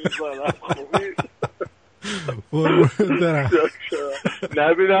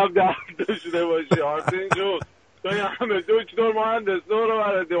 نبینم درد داشته باشی آرتین جون. تو همه دکتر مهندس دور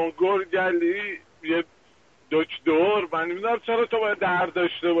برده اون گلی یه دکتر. من نمیدونم چرا تو باید درد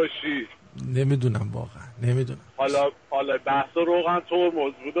داشته باشی. نمیدونم واقعا نمیدونم. حالا بحث روغن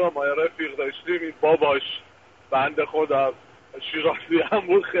ترمز بود و ما یه رفیق داشتیم این باباش بنده خدا شیرازی هم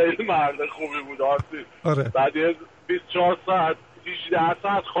بود، خیلی مرد خوبی بود آرتی. آره. بعد 24 ساعت 18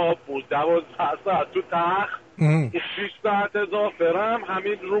 ساعت خواب بود، 12 ساعت تو تخت، 6 ساعت اضافه هم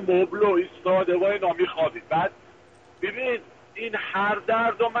همین رو مبل و ایستاده و اینا میخوابید. بعد ببین این هر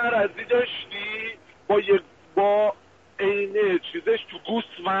درد و مرضی داشتی با عینه چیزش تو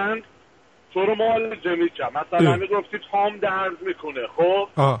گوسفند تو رو معالجه میکنم. مثلا میگفتی پام درد میکنه، خب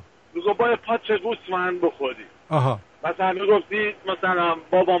میگو باید پاچه گوسفند بخوری. مثلا میگفتی مثلا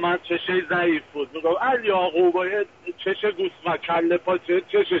بابا من چشه ضعیف بود، میگو علی آقا باید چشه گوسفند کله پاچه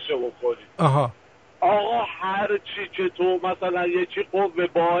چششو بخوری. آقا هر چی که تو مثلا یه چی قوه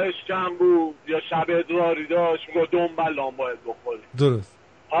باعش کم بود یا شب ادراری داشت، میگو دنبالان باید بخوری. درست.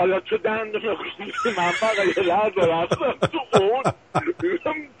 حالا تو دندون من فقط یه لحظه رفتم تو اون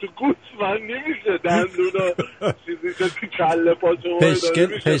تو گوسفند نمیشه دندون چیزی که تو کله پاچه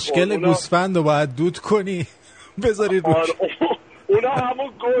پشکل گوسفند رو باید دود کنی بذاری روش. اونا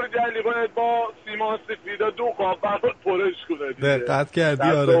همون گرگلی باید با سیمان سفیده 2 قاب برات پرش کنه. دقت کردی؟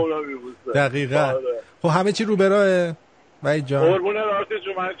 آره دقیقا. خب همه چی رو براه وای جان. قربون راستش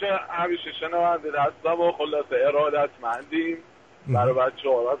من که همیشه شنونده هستم و خلاصه ارادتمندیم برای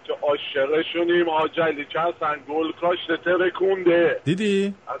بچه‌ها که عاشقشونیم. آجلی که اصلا گل کاشته ترکونده،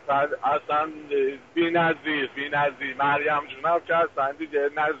 دیدی؟ اصلا بی‌نظیر مریم جونم که اصلا دیگه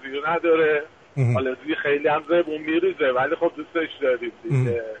نظیر نداره. حالا دیگه خیلی هم زبون میریزه ولی خب دوستش داریم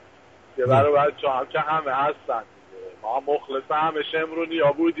دیگه که برای بچه‌ها که همه هستن دیگه. ما مخلص همه شمرونی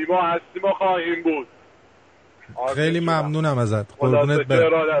ها بودیم و هستیم و خواهیم بود. خیلی ممنونم ازت، قربونت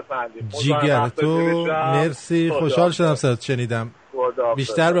برم جیگر تو. مرسی، خوشحال شدم صدات شنیدم.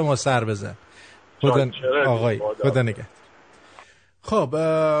 بیشتر به ما سر بزن. آقای خدا نگهدار. خب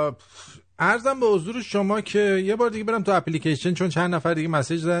عرضم به حضور شما که یه بار دیگه برم تو اپلیکیشن، چون چند نفر دیگه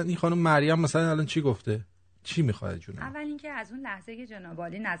مسیج زدن این خانم مریم مثلا الان چی گفته، چی میخواد جونم. اول اینکه از اون لحظه که جناب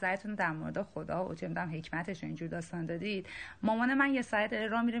عالی نظرتون در مورد خدا و چه میدونم حکمتش اینجور داستان دادید، مامان من یه ساعت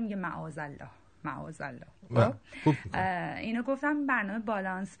راه میره میگه معاذالله. اینو گفتم برنامه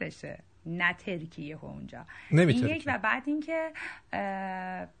بالانس بشه، نه ترکیه اونجا. این یک. و بعد اینکه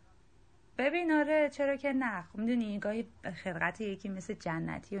ببین آره چرا که نه، میدونی گاهی خلقت یکی مثل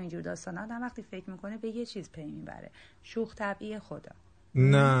جنتی و اینجور داستانا آدم وقتی فکر میکنه به یه چیز پی میبره، شوخ طبعی خدا،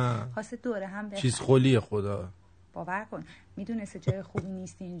 نه خواسته دوره هم بخره، چیز خلی خدا. باور کن میدونسته جای خوبی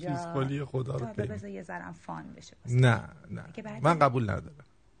نیست اینجا، چیز خلی خدا رو بذار یه ذره فان بشه. نه من قبول ندارم.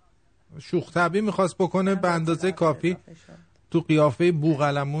 شوخ طبعی میخواست بکنه به اندازه کافی. تو قیافه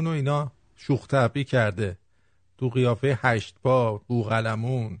بوقلمون و اینا شوخ طبعی کرده، تو قیافه 8 پا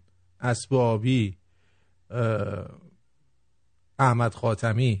بوقلمون، اسبابی، احمد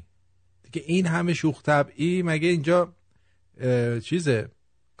خاتمی دیگه، این همه شوخ طبعی مگه اینجا چیزه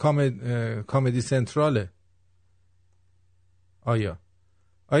کامدی سنتراله؟ آیا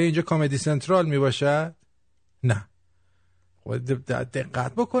اینجا کامدی سنترال می باشد؟ نه. خود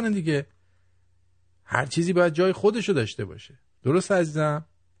دقت بکنه دیگه، هر چیزی باید جای خودشو داشته باشه. درست عزیزم؟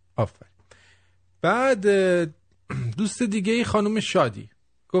 آفرین. بعد دوست دیگه خانم شادی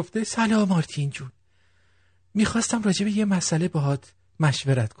گفته سلام مارتین جون، میخواستم راجع به یه مسئله باهات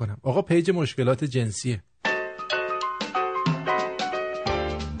مشورت کنم. آقا پیج مشکلات جنسیه.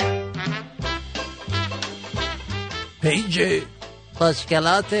 پیج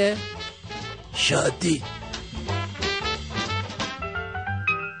مشکلات شادی.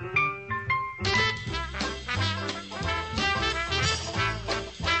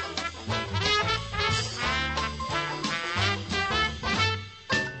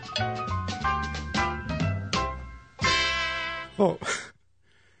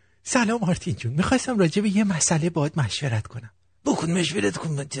 سلام مارتین جون، میخواستم راجع به یه مسئله باهات مشورت کنم. بکن مشورت کن،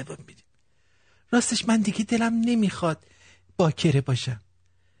 من جواب میدم. راستش من دیگه دلم نمیخواد باکره باشم.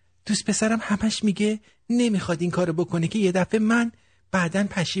 دوست پسرم همش میگه نمیخواد این کارو بکنه که یه دفعه من بعدن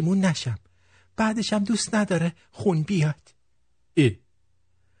پشیمون نشم، بعدش هم دوست نداره خون بیاد.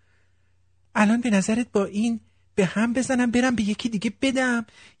 الان به نظرت با این به هم بزنم برم به یکی دیگه بدم،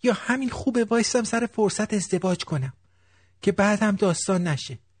 یا همین خوبه وایسم سر فرصت ازدواج کنم که بعد هم داستان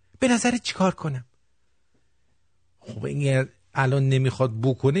نشه؟ به نظرت چیکار کنم؟ خب این الان نمیخواد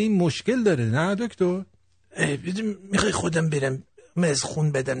بکنه، این مشکل داره نه دکتر؟ میخوای خودم برم مز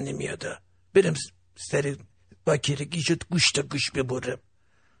خون بدم نمیاده، برم سر باکرگی شد گوش تا گوش ببرم.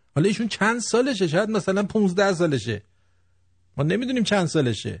 حالا ایشون چند سالشه؟ شاید مثلا 15 سالشه، ما نمیدونیم چند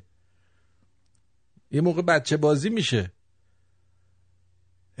سالشه. یه موقع بچه بازی میشه.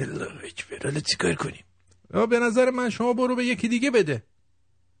 الله اکبر، حالا چیکار کنیم؟ به نظر من شما برو به یکی دیگه بده،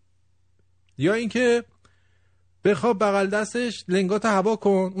 یا اینکه بخواب بغل دستش لنگات هوا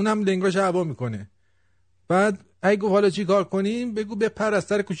کن، اونم لنگاش هوا میکنه. بعد اگه گفت حالا چی کار کنیم، بگو بپر از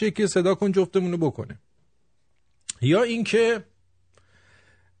سر کوچه که صدا کن جفتمونو بکنه. یا اینکه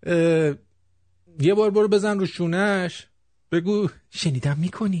یه بار برو بزن رو شونش بگو شنیدم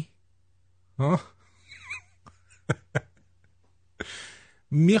میکنی.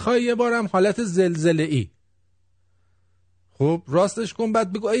 میخوای یه بارم حالت زلزله ای، خب راستش کن،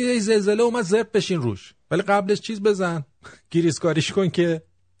 بعد بگو ای زلزله اومد، زرد بشین روش، ولی قبلش چیز بزن، گریزکاریش کن که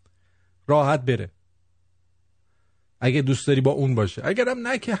راحت بره اگه دوست داری با اون باشه. اگرم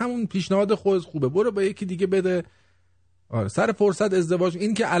نه که همون پیشنهاد خودت خوبه، برو با یکی دیگه بده. آره سر فرصت ازدواج،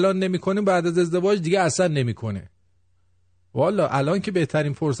 این که الان نمیکنه بعد از ازدواج دیگه اصلا نمیکنه. والا الان که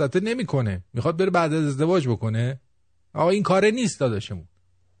بهترین فرصته نمیکنه، میخواد بره بعد از ازدواج بکنه. آقا این کاره نیست داداشمون.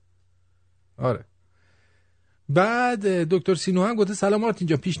 آره. بعد دکتر سینو هم گفته سلام آرتین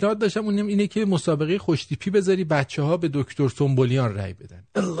جان، پیشنهاد داشتم اونم اینه که مسابقه خوشتیپی بذاری بچه‌ها به دکتر سنبولیان رای بدن.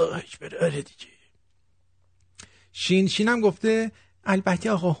 الله اکبر. آره دیگه. شین هم گفته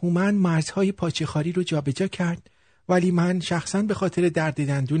البته آقا هومن مرزهای پاچه‌خواری رو جابجا کرد، ولی من شخصا به خاطر درد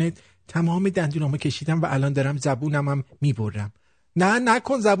دندونت تمام دندونامو کشیدم و الان دارم زبونمم میبرم. نه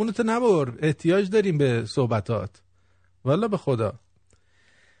نکن، زبونتو نبر، احتیاج داریم به صحبتات والا به خدا.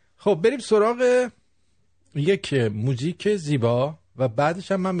 خب بریم سراغ یک موزیک زیبا و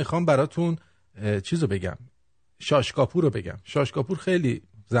بعدش هم من میخوام براتون چیزو بگم، شاشکاپور رو بگم. شاشکاپور خیلی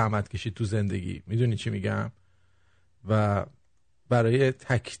زحمت کشید تو زندگی، میدونی چی میگم، و برای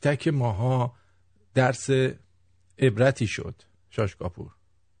تک تک ماها درس عبرتی شد. شاشکاپور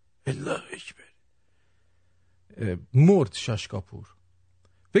الله اکبر. مرد شاشکاپور.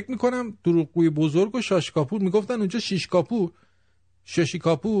 فکر میکنم دروغگوی بزرگ و شاشکاپور میگفتن اونجا شیشکاپور،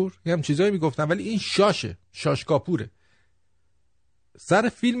 ششیکاپور، یه هم چیزایی میگفتن، ولی این شاشکاپوره. سر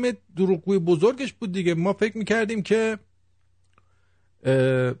فیلم دروغگوی بزرگش بود دیگه. ما فکر میکردیم که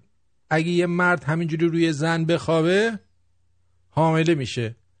اگه یه مرد همینجوری روی زن بخوابه حامله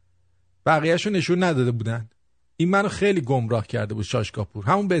میشه، بقیهشو نشون نداده بودن. این منو خیلی گمراه کرده بود شاشکاپور.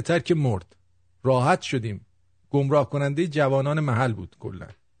 همون بهتر که مرد، راحت شدیم. گمراه کننده جوانان محل بود کلا.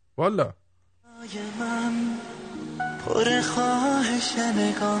 والا من پر خواهش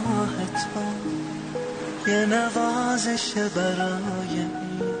نگاه تو، یه نوازش برای این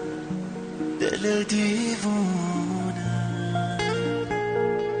دل دیوونه.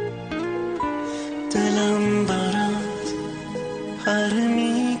 دلم برات پر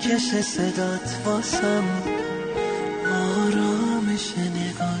میکشه، صدات واسم آرامش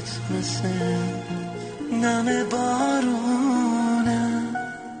نگات مثل نم بارونه.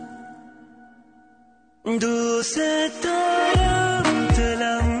 دوست دارم،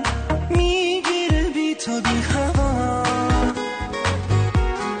 دلم میگیره بی تو بی هوا،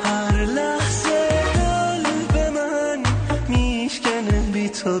 هر لحظه قلب من میشکنه بی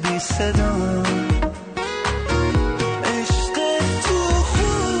تو بی صدا.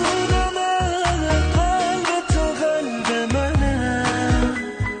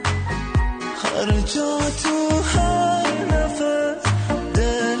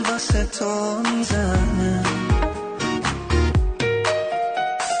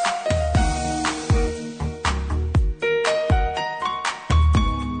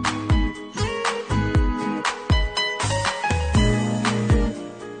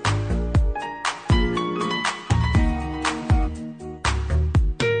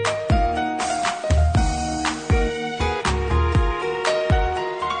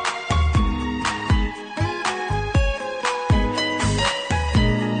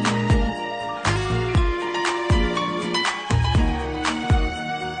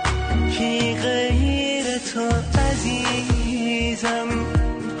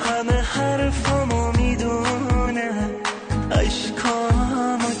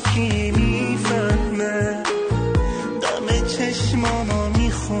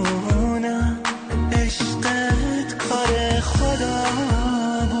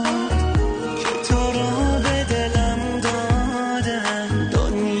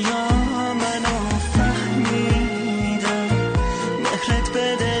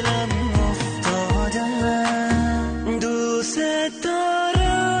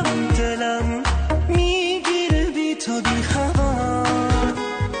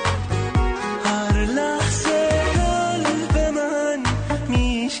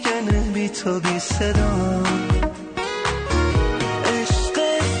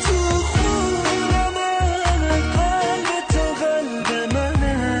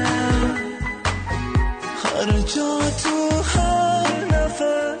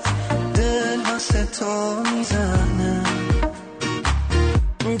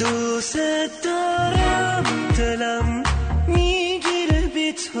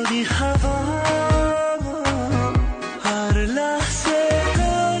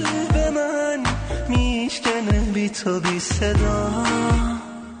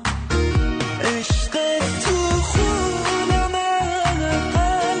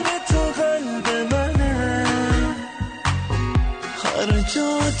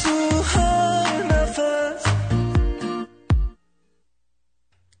 تو هر نفس.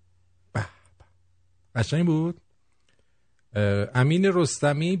 قشنگ بود. امین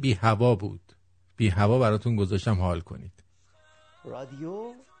رستمی بی هوا بود. بی هوا براتون گذاشتم حال کنید.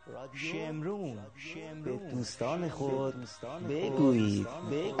 رادیو شمرون به دوستان خود بگویید.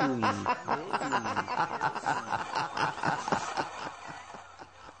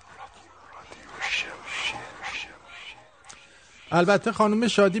 البته خانم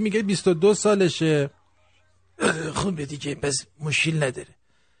شادی میگه 22 سالشه. خوبه دیگه، بس مشکل نداره.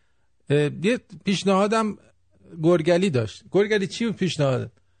 یه پیشنهادم گرگلی داشت. گرگلی چی بود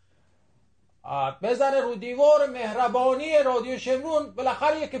پیشنهادت؟ بزنه رو دیوار مهربانی رادیو شمرون،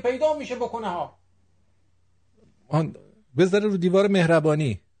 بالاخره یکی پیدا میشه بکنه ها. بزنه رو دیوار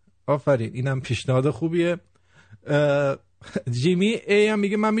مهربانی. آفرین، اینم پیشنهاد خوبیه. جیمی ای هم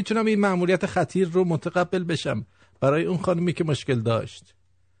میگه من میتونم این مأموریت خطیر رو متقبل بشم برای اون خانمی که مشکل داشت.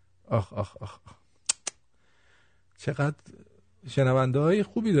 آخ آخ آخ، چقدر شنونده های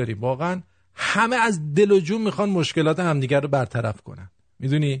خوبی داریم. واقعا همه از دل و جون میخوان مشکلات همدیگر رو برطرف کنن،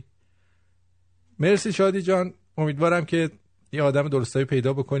 میدونی؟ مرسی شادی جان. امیدوارم که یه آدم درستایی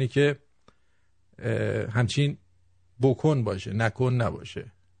پیدا بکنی که همچین بکن باشه، نکن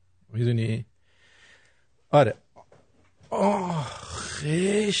نباشه، میدونی؟ آره.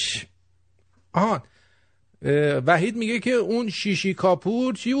 خش. وحید میگه که اون شیشی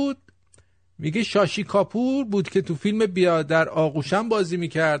کاپور چی بود؟ میگه شاشی کاپور بود که تو فیلم بیا در آغوشم بازی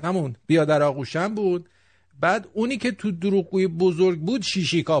میکرد. همون بیا در آغوشم بود. بعد اونی که تو دروغگوی بزرگ بود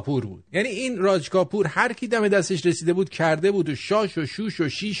شیشی کاپور بود. یعنی این راج کاپور هر کی دم دستش رسیده بود کرده بود، و شاش و شوش و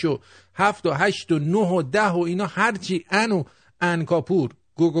شیش و 7 و 8 و 9 و 10 و اینا هرچی ان کاپور،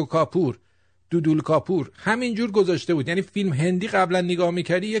 گوگو کاپور، دودول کاپور همینجور گذاشته بود. یعنی فیلم هندی قبلا نگاه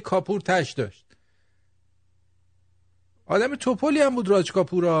میکردی یه کاپور تش داشت. آدم توپلی هم بود راج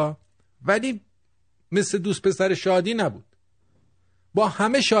کاپورا، ولی مثل دوست پسر شادی نبود. با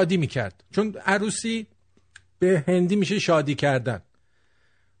همه شادی میکرد، چون عروسی به هندی میشه شادی کردن.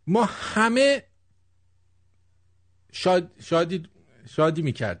 ما همه شادی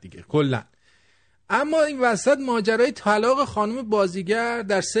میکرد دیگه کلا. اما این وسط ماجرای طلاق خانم بازیگر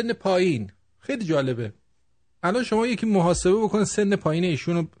در سن پایین خیلی جالبه. الان شما یکی محاسبه بکن سن پایین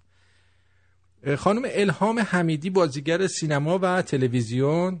ایشونو. خانم الهام حمیدی بازیگر سینما و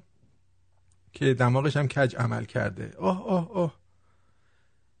تلویزیون که دماغش هم کج عمل کرده.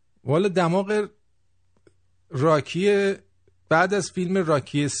 والا دماغ راکی بعد از فیلم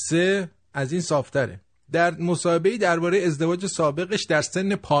راکی 3 از این صافتره. در مصاحبه‌ای درباره ازدواج سابقش در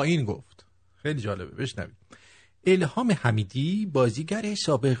سن پایین گفت. خیلی جالبه، بشنوید. الهام حمیدی بازیگر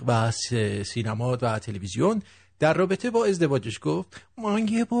سابق و سینما و تلویزیون در رابطه با ازدواجش گفت من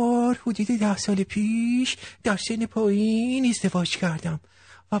یه بار حدود 10 سال پیش در سن پایین ازدواج کردم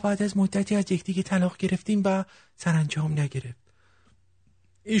و بعد از مدتی از یکدیگه طلاق گرفتیم و سرانجام نگرفت.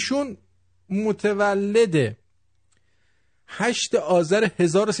 ایشون متولد 8 آذر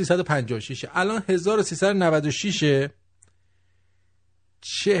 1356، الان 1396،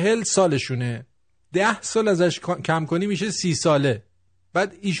 40 سالشونه. 10 سال ازش کم کنی میشه 30 ساله.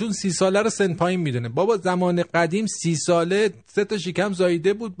 بعد ایشون 30 ساله رو سن پایین میدونه. بابا زمان قدیم 30 ساله 3 تا شکم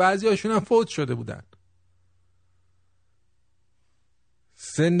زاییده بود، بعضی هاشون هم فوت شده بودن.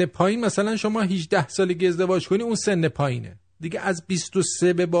 سن پایین مثلا شما 18 سالگی ازدواج کنی اون سن پایینه دیگه. از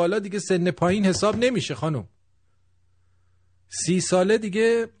 23 به بالا دیگه سن پایین حساب نمیشه خانم. 30 ساله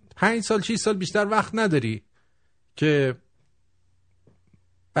دیگه 5 سال 6 سال بیشتر وقت نداری که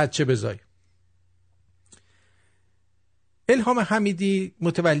بچه بزای. الهام حمیدی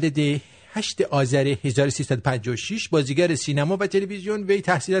متولد 8 آذر 1356، بازیگر سینما و تلویزیون. وی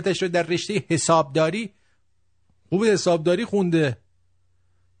تحصیلاتش را در رشته حسابداری، خوب حسابداری خونده.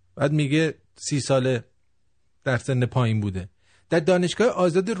 بعد میگه 30 ساله در سن پایین بوده. در دانشگاه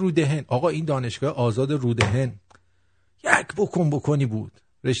آزاد رودهن. آقا این دانشگاه آزاد رودهن یک بکنی بود،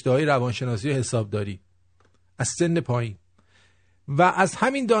 رشته های روانشناسی و حسابداری، از سن پایین. و از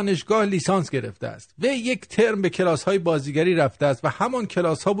همین دانشگاه لیسانس گرفته است. و یک ترم به کلاس های بازیگری رفته است و همان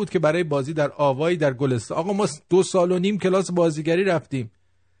کلاس ها بود که برای بازی در آوایی در گلستان. آقا ما 2.5 سال کلاس بازیگری رفتیم،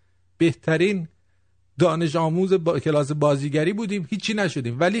 بهترین دانش آموز کلاس بازیگری بودیم، هیچی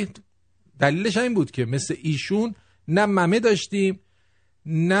نشدیم. ولی دلیلش این بود که مثل ایشون نه ممه داشتیم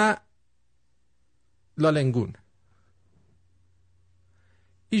نه لالنگون.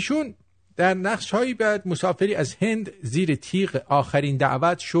 ایشون در نقش‌هایی بعد مسافری از هند، زیر تیغ، آخرین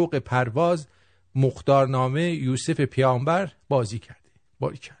دعوت، شوق پرواز، مختارنامه، یوسف پیامبر بازی کرده.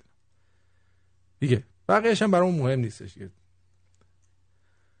 باری کرد دیگه، بقیه‌اش هم برام مهم نیستش.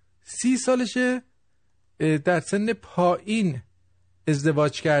 30 سالشه، در سن پایین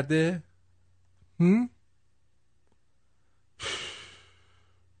ازدواج کرده؟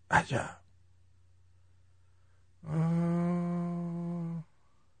 عجب.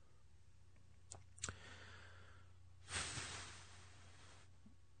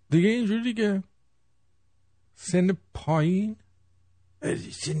 دیگه اینجوری دیگه سن پایین،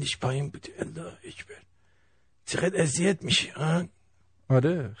 سنش پایین بوده. الله اکبر، چقدر اذیت میشه.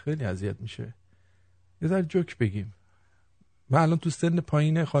 آره خیلی اذیت میشه. یه ذره جوک بگیم. من الان تو سن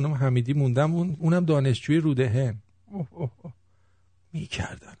پایین خانم حمیدی موندم، اونم دانشجوی رودهن.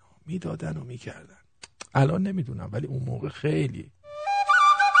 میکردن میدادن و میکردن. الان نمیدونم ولی اون موقع خیلی.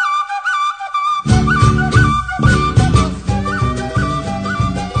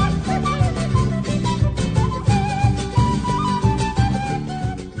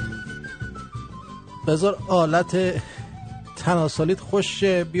 بذار آلت تناسلیت خوش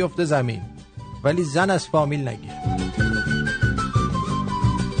بیفته زمین ولی زن از فامیل نگیر.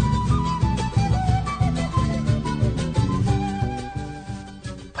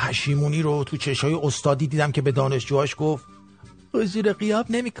 پشیمونی رو تو چشای استادی دیدم که به دانشجوهاش گفت حضور غیاب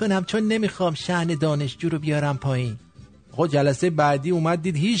نمی کنم چون نمیخوام شأن دانشجو رو بیارم پایین. خب جلسه بعدی اومد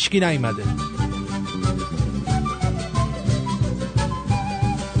دید هیچ کی نیومده.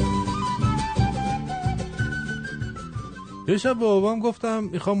 یه شب با بابام گفتم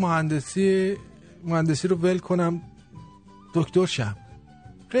میخوام مهندسی رو ول کنم دکتر شم.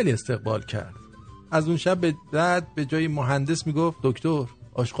 خیلی استقبال کرد. از اون شب به بعد به جای مهندس میگفت دکتر.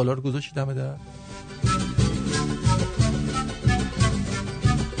 آشغالا رو گذاشتی دم در.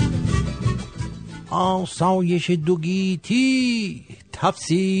 آسایش دو گیتی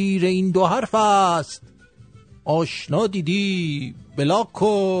تفسیر این دو حرف است. آشنا دیدی بلاک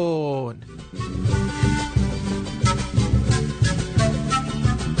کن.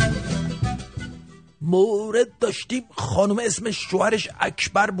 مورد داشتیم خانم اسمش شوهرش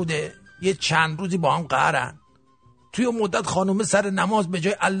اکبر بوده، یه چند روزی با هم قهرن. توی مدت خانم سر نماز به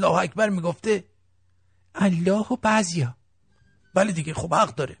جای الله اکبر میگفته الله و بعضیا. بله دیگه خب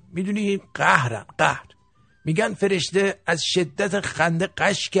حق داره، میدونی قهر میگن فرشته از شدت خنده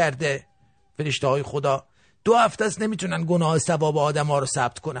قش کرده. فرشته های خدا 2 هفته است نمیتونن گناه ثواب آدم ها رو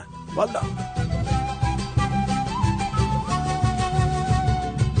ثبت کنن. والله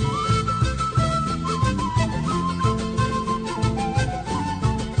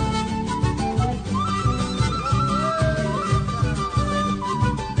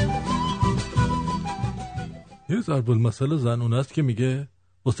یه ضرب المثل زنونه است که میگه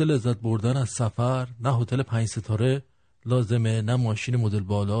واسه لذت بردن از سفر نه هتل 5 ستاره لازمه، نه ماشین مدل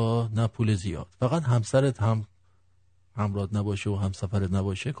بالا، نه پول زیاد. فقط همسرت همراهت نباشه و همسفرت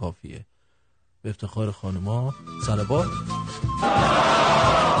نباشه کافیه. به افتخار خانما صلوات.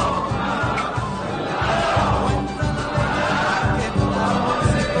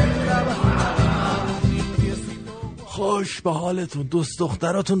 خوش به حالتون. دوست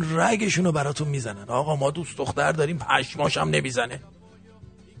دختراتون رگشونو براتون میزنن. آقا ما دوست دختر داریم پشماش هم نمیزنه.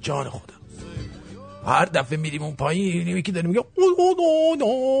 جان خودم هر دفعه میریم اون پایین یکی داره میگه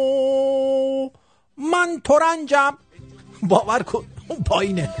من ترنجم. باور کن اون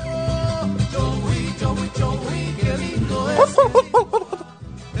پایینه.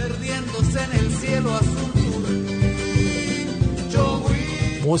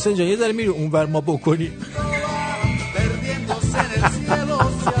 محسن جان یه ذره میری اونور ما بکنی.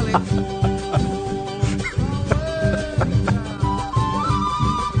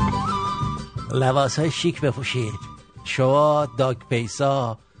 لباسای شیک بپوشید. شما داگ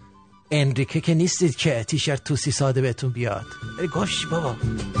پیسا انریکه که نیستید که تیشرت توسی ساده بهتون بیاد. گوش بابا.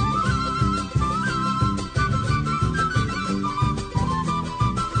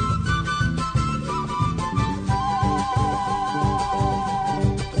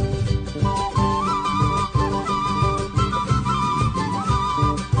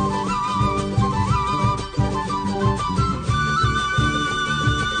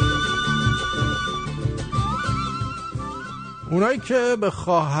 اونایی که به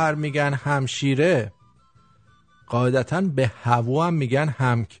خواهر میگن همشیره قاعدتاً به هوا هم میگن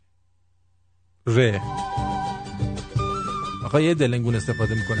همره. آقا یه دلنگون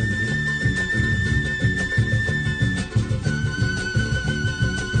استفاده میکنه دیگه.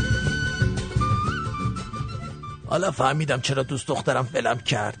 حالا فهمیدم چرا دوست دخترم ولم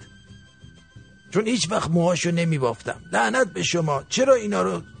کرد، چون هیچ وقت موهاشو نمیبافتم. لعنت به شما، چرا اینا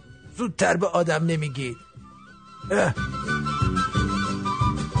رو زودتر به آدم نمیگید؟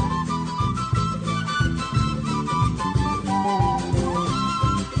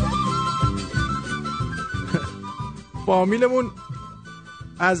 فامیلمون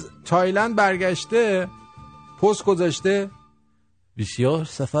از تایلند برگشته، پست گذاشته بسیار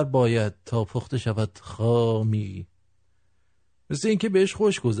سفر باید تا پخته شود خامی. مثل این که بهش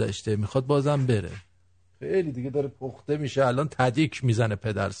خوش گذشته میخواد بازم بره. خیلی دیگه داره پخته میشه، الان تدیک میزنه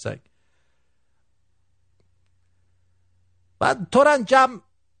پدر سگ. بعد تورنجم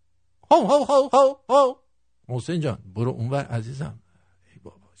هو هو هو هو هو. محسن جان برو اونور عزیزم. ای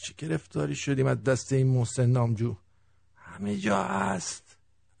بابا چه گرفتاری شدیم از دست این محسن نامجو. همه جا هست.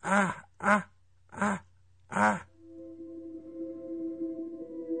 اه اه اه اه.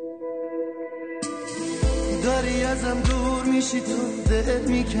 داری ازم دور میشی تو دل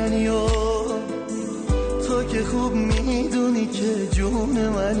میکنی و تو که خوب میدونی که جون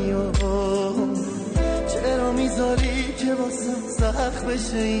منی و چرا میذاری که واسم سخت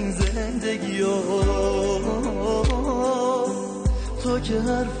بشه این زندگی و تو که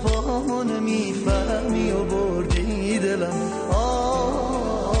حرفامو نمیفهمی و بردی دلم.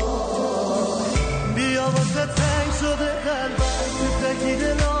 بیا واسه تنگ شده قلبم تو تکید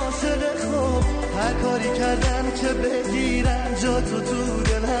ناشده خوب هر کاری کردم که بگیرم جا تو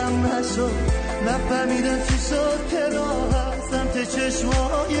دلم نشد. نفهمیدم چی شد که راه سمت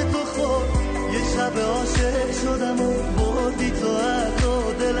چشمای تو خود یه شب عاشق شدم و بردی تو عقل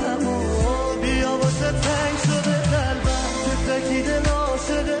و دلم و بیا واسه تنگ شده قلبم تو تکید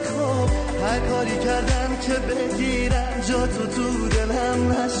ناشده خوب هر کاری کردم که بگیرم جا تو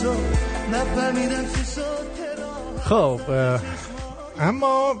دلم نشد. نفهمیدم چی شد که راه. خب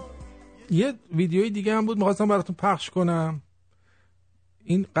اما یه ویدیوی دیگه هم بود می‌خواستم براتون پخش کنم.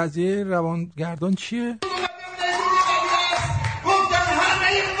 این قضیه روانگردان چیه؟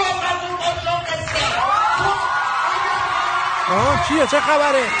 آه چیه چه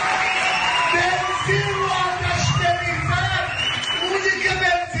خبره؟ بنزین رو آتش بریختن اونی که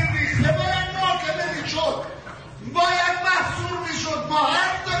بنزین ریخته باید محاکمه میشد، باید محصول میشد. ما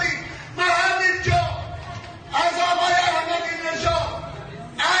حق داریم. من همینجا از آقای احمدی نژاد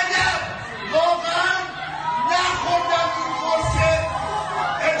اگر واقعا نخوردم این قرصه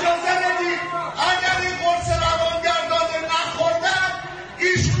اجازه بدید، اگر این قرص روانگردانه نخوردم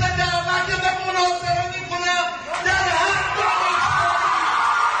ایشون دعوت به مناظره میکنم در حق.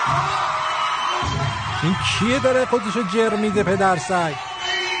 این کیه داره خودشو جر میده پدر سگ؟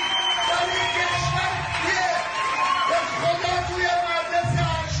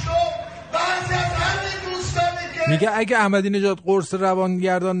 میگه اگه احمدی نژاد قرص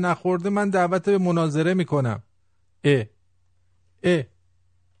روانگردان نخورده من دعوت به مناظره میکنم.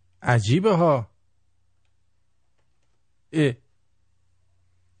 عجیبه ها.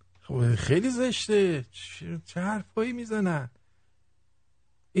 خیلی زشته. چه حرفایی میزنن؟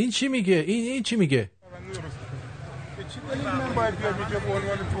 این چی میگه؟ این چی میگه؟ چی دلیل من باید بیام اینجا به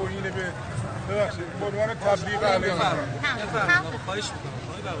عنوان توهین به ببخشید به عنوان تبلیغ علیه خواهش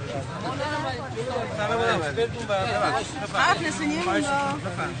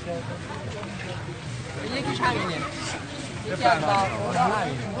یکیش همینه.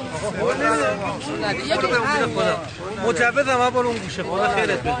 مجوز هم برو اون گوشه خدا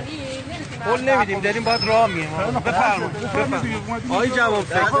خیرت بده. قول نمیدیم داریم باید راه مییم. بفرمایید آقای جواب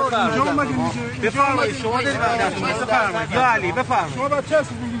بفرمایید شما دارید بفرمایید یا علی بفرمایید. شما بچه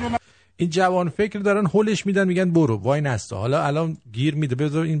هستید این جوان فکر دارن هولش میدن میگن برو وای نستا. حالا الان گیر میده.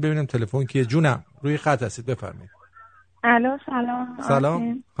 بذار این ببینم تلفن کیه. جونم روی خط هستید بفرمایید. الو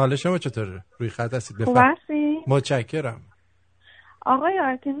سلام. حال شما چطوره؟ روی خط هستید بفرمایید. متشکرم. آقای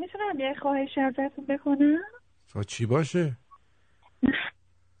آرتین میتونم یه خواهش ازتون بکنم؟ تا چی باشه؟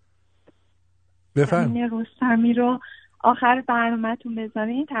 بفرمایید. رستمی رو آخر برنامه‌تون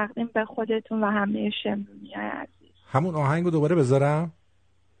بذارین تقدیم به خودتون و همه شمرونی‌های عزیز. همون آهنگو دوباره بذارم؟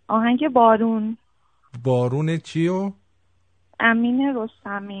 آهنگ بارون. بارون چیو؟ امین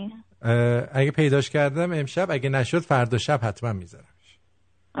رستمی. اگه پیداش کردم امشب، اگه نشد فردا شب حتما میذارم.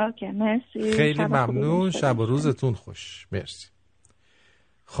 اوکی مرسی. خیلی ممنون. شب و روزتون خوش. مرسی.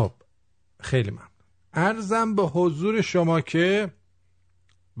 خب خیلی ممنون. عرضم به حضور شما که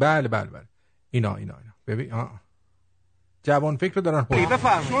بله اینا ببین جوان فکر رو دارن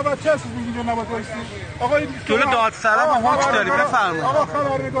بفرمایید. شما بچه هستید اینجا نباید وایسید. آقای جلو دادسرا ما حق داریم. بفرمایید. آقا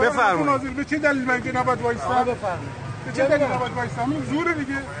خبرنگار بفرمایید. به چه دلیل من که نباید وایسم؟ به چه دلیل نباید وایسم؟ این زوره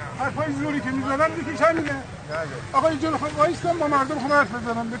دیگه. حرفای زوری که میزنن یکیش همینه. آقا اینجا میخوام وایسم با مردم خودم حرف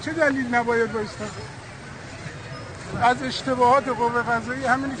بزنم. به چه دلیل نباید وایسم؟ از اشتباهات قوه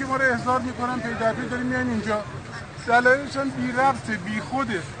قضاییه همینی که ما رو احضار میکنن پی در پی داریم میایم اینجا. دلایلش هم بی ربطه بی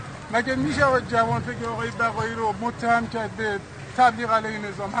خوده. مگه میشه جوان فکر آقای بقایی رو متهم کرد به تبلیغ علیه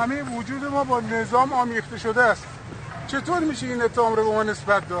نظام؟ همه وجود ما با نظام آمیخته شده است. چطور میشه این اتهام رو به ما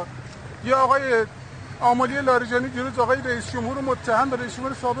نسبت داد؟ یا آقای آملی لاریجانی دیروز آقای رئیس جمهور رو متهم به رئیس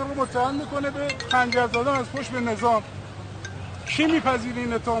جمهور سابق رو متهم میکنه به خنجر زدن از پشت به نظام. کی میپذیره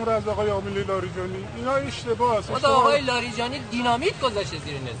این اتهام رو از آقای عاملی لاریجانی؟ اینا اشتباهه. خود آقای لاریجانی دینامیت گذاشته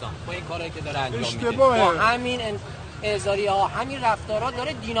زیر نظام با این کارهایی که داره انجام میده. با همین اعزاری ها، همین رفتارها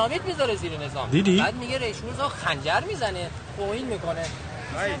داره دینامیت میذاره زیر نظام. دیدی؟ بعد میگه رئیس جمهور خنجر میزنه، توهین میکنه.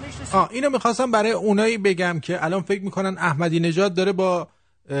 اینو میخواستم برای اونایی بگم که الان فکر میکنن احمدی نژاد داره با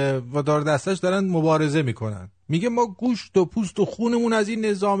دار دستش دارن مبارزه میکنن. میگه ما گوشت و پوست و خونمون از این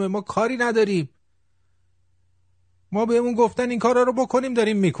نظامه، ما کاری نداریم. ما بهمون گفتن این کارا رو بکنیم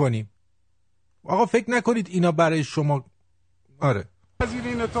داریم میکنیم. آقا فکر نکنید اینا برای شما. آره پذیره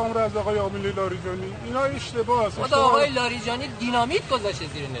این اتهام رو از آقای عاملی لاریجانی. اینا اشتباهه. خود آقای لاریجانی دینامیت گذاشته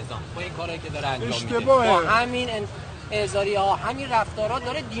زیر نظام با این کارهایی که داره انجام میده. با همین اعزاری ها، همین رفتارها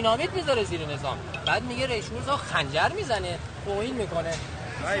داره دینامیت میذاره زیر نظام. بعد میگه رئیس جمهور خنجر میزنه، توهین میکنه.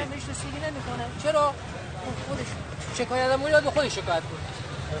 بهش رسیدگی نمیکنه. چرا؟ خودش شکایتمون یاد به خودش شکایت کنه.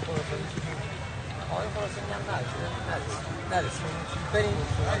 آقای خراسانی هم نرسید. بریم.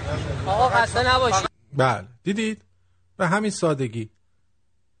 آقا خسته نباشید. بله دیدید؟ به همین سادگی.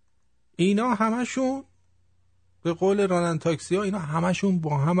 اینا همشون به قول راننده تاکسی ها اینا همشون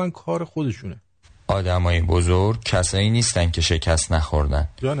با همون کار خودشونه. آدمای بزرگ کسایی نیستن که شکست نخوردن.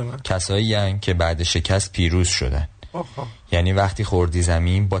 کسایی هستن که بعد شکست پیروز شدن. یعنی وقتی خوردی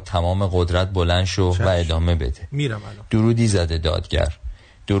زمین با تمام قدرت بلند شو و ادامه بده. میرم الان. درودی زده دادگر.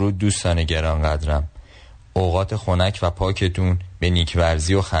 درود دوستان گرانقدرم. اوقات خنک و پاکتون به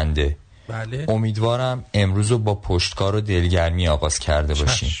نیکورزی و خنده. بله. امیدوارم امروز رو با پشتکار و دلگرمی آغاز کرده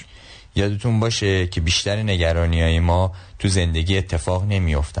باشیم. یادتون باشه که بیشتر نگرانی‌های ما تو زندگی اتفاق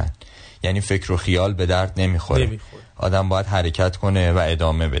نمیافتن. یعنی فکر و خیال به درد نمیخوره. آدم باید حرکت کنه و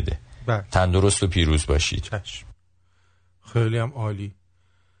ادامه بده. تندرست و پیروز باشید. چشم. خیلی هم عالی.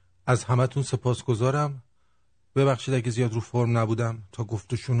 از همتون سپاسگزارم. ببخشید اگه زیاد رو فرم نبودم. تا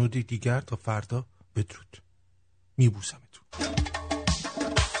گفت و شنودی دیگر تا فردا بدرود. میبوسمتون.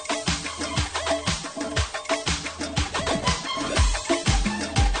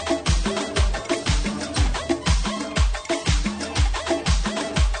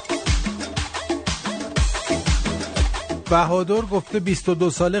 بهادر گفته 22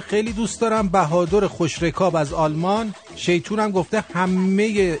 ساله خیلی دوست دارم. بهادر خوشرکاب از آلمان. شیطونم گفته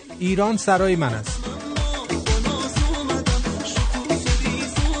همه ایران سرای من است.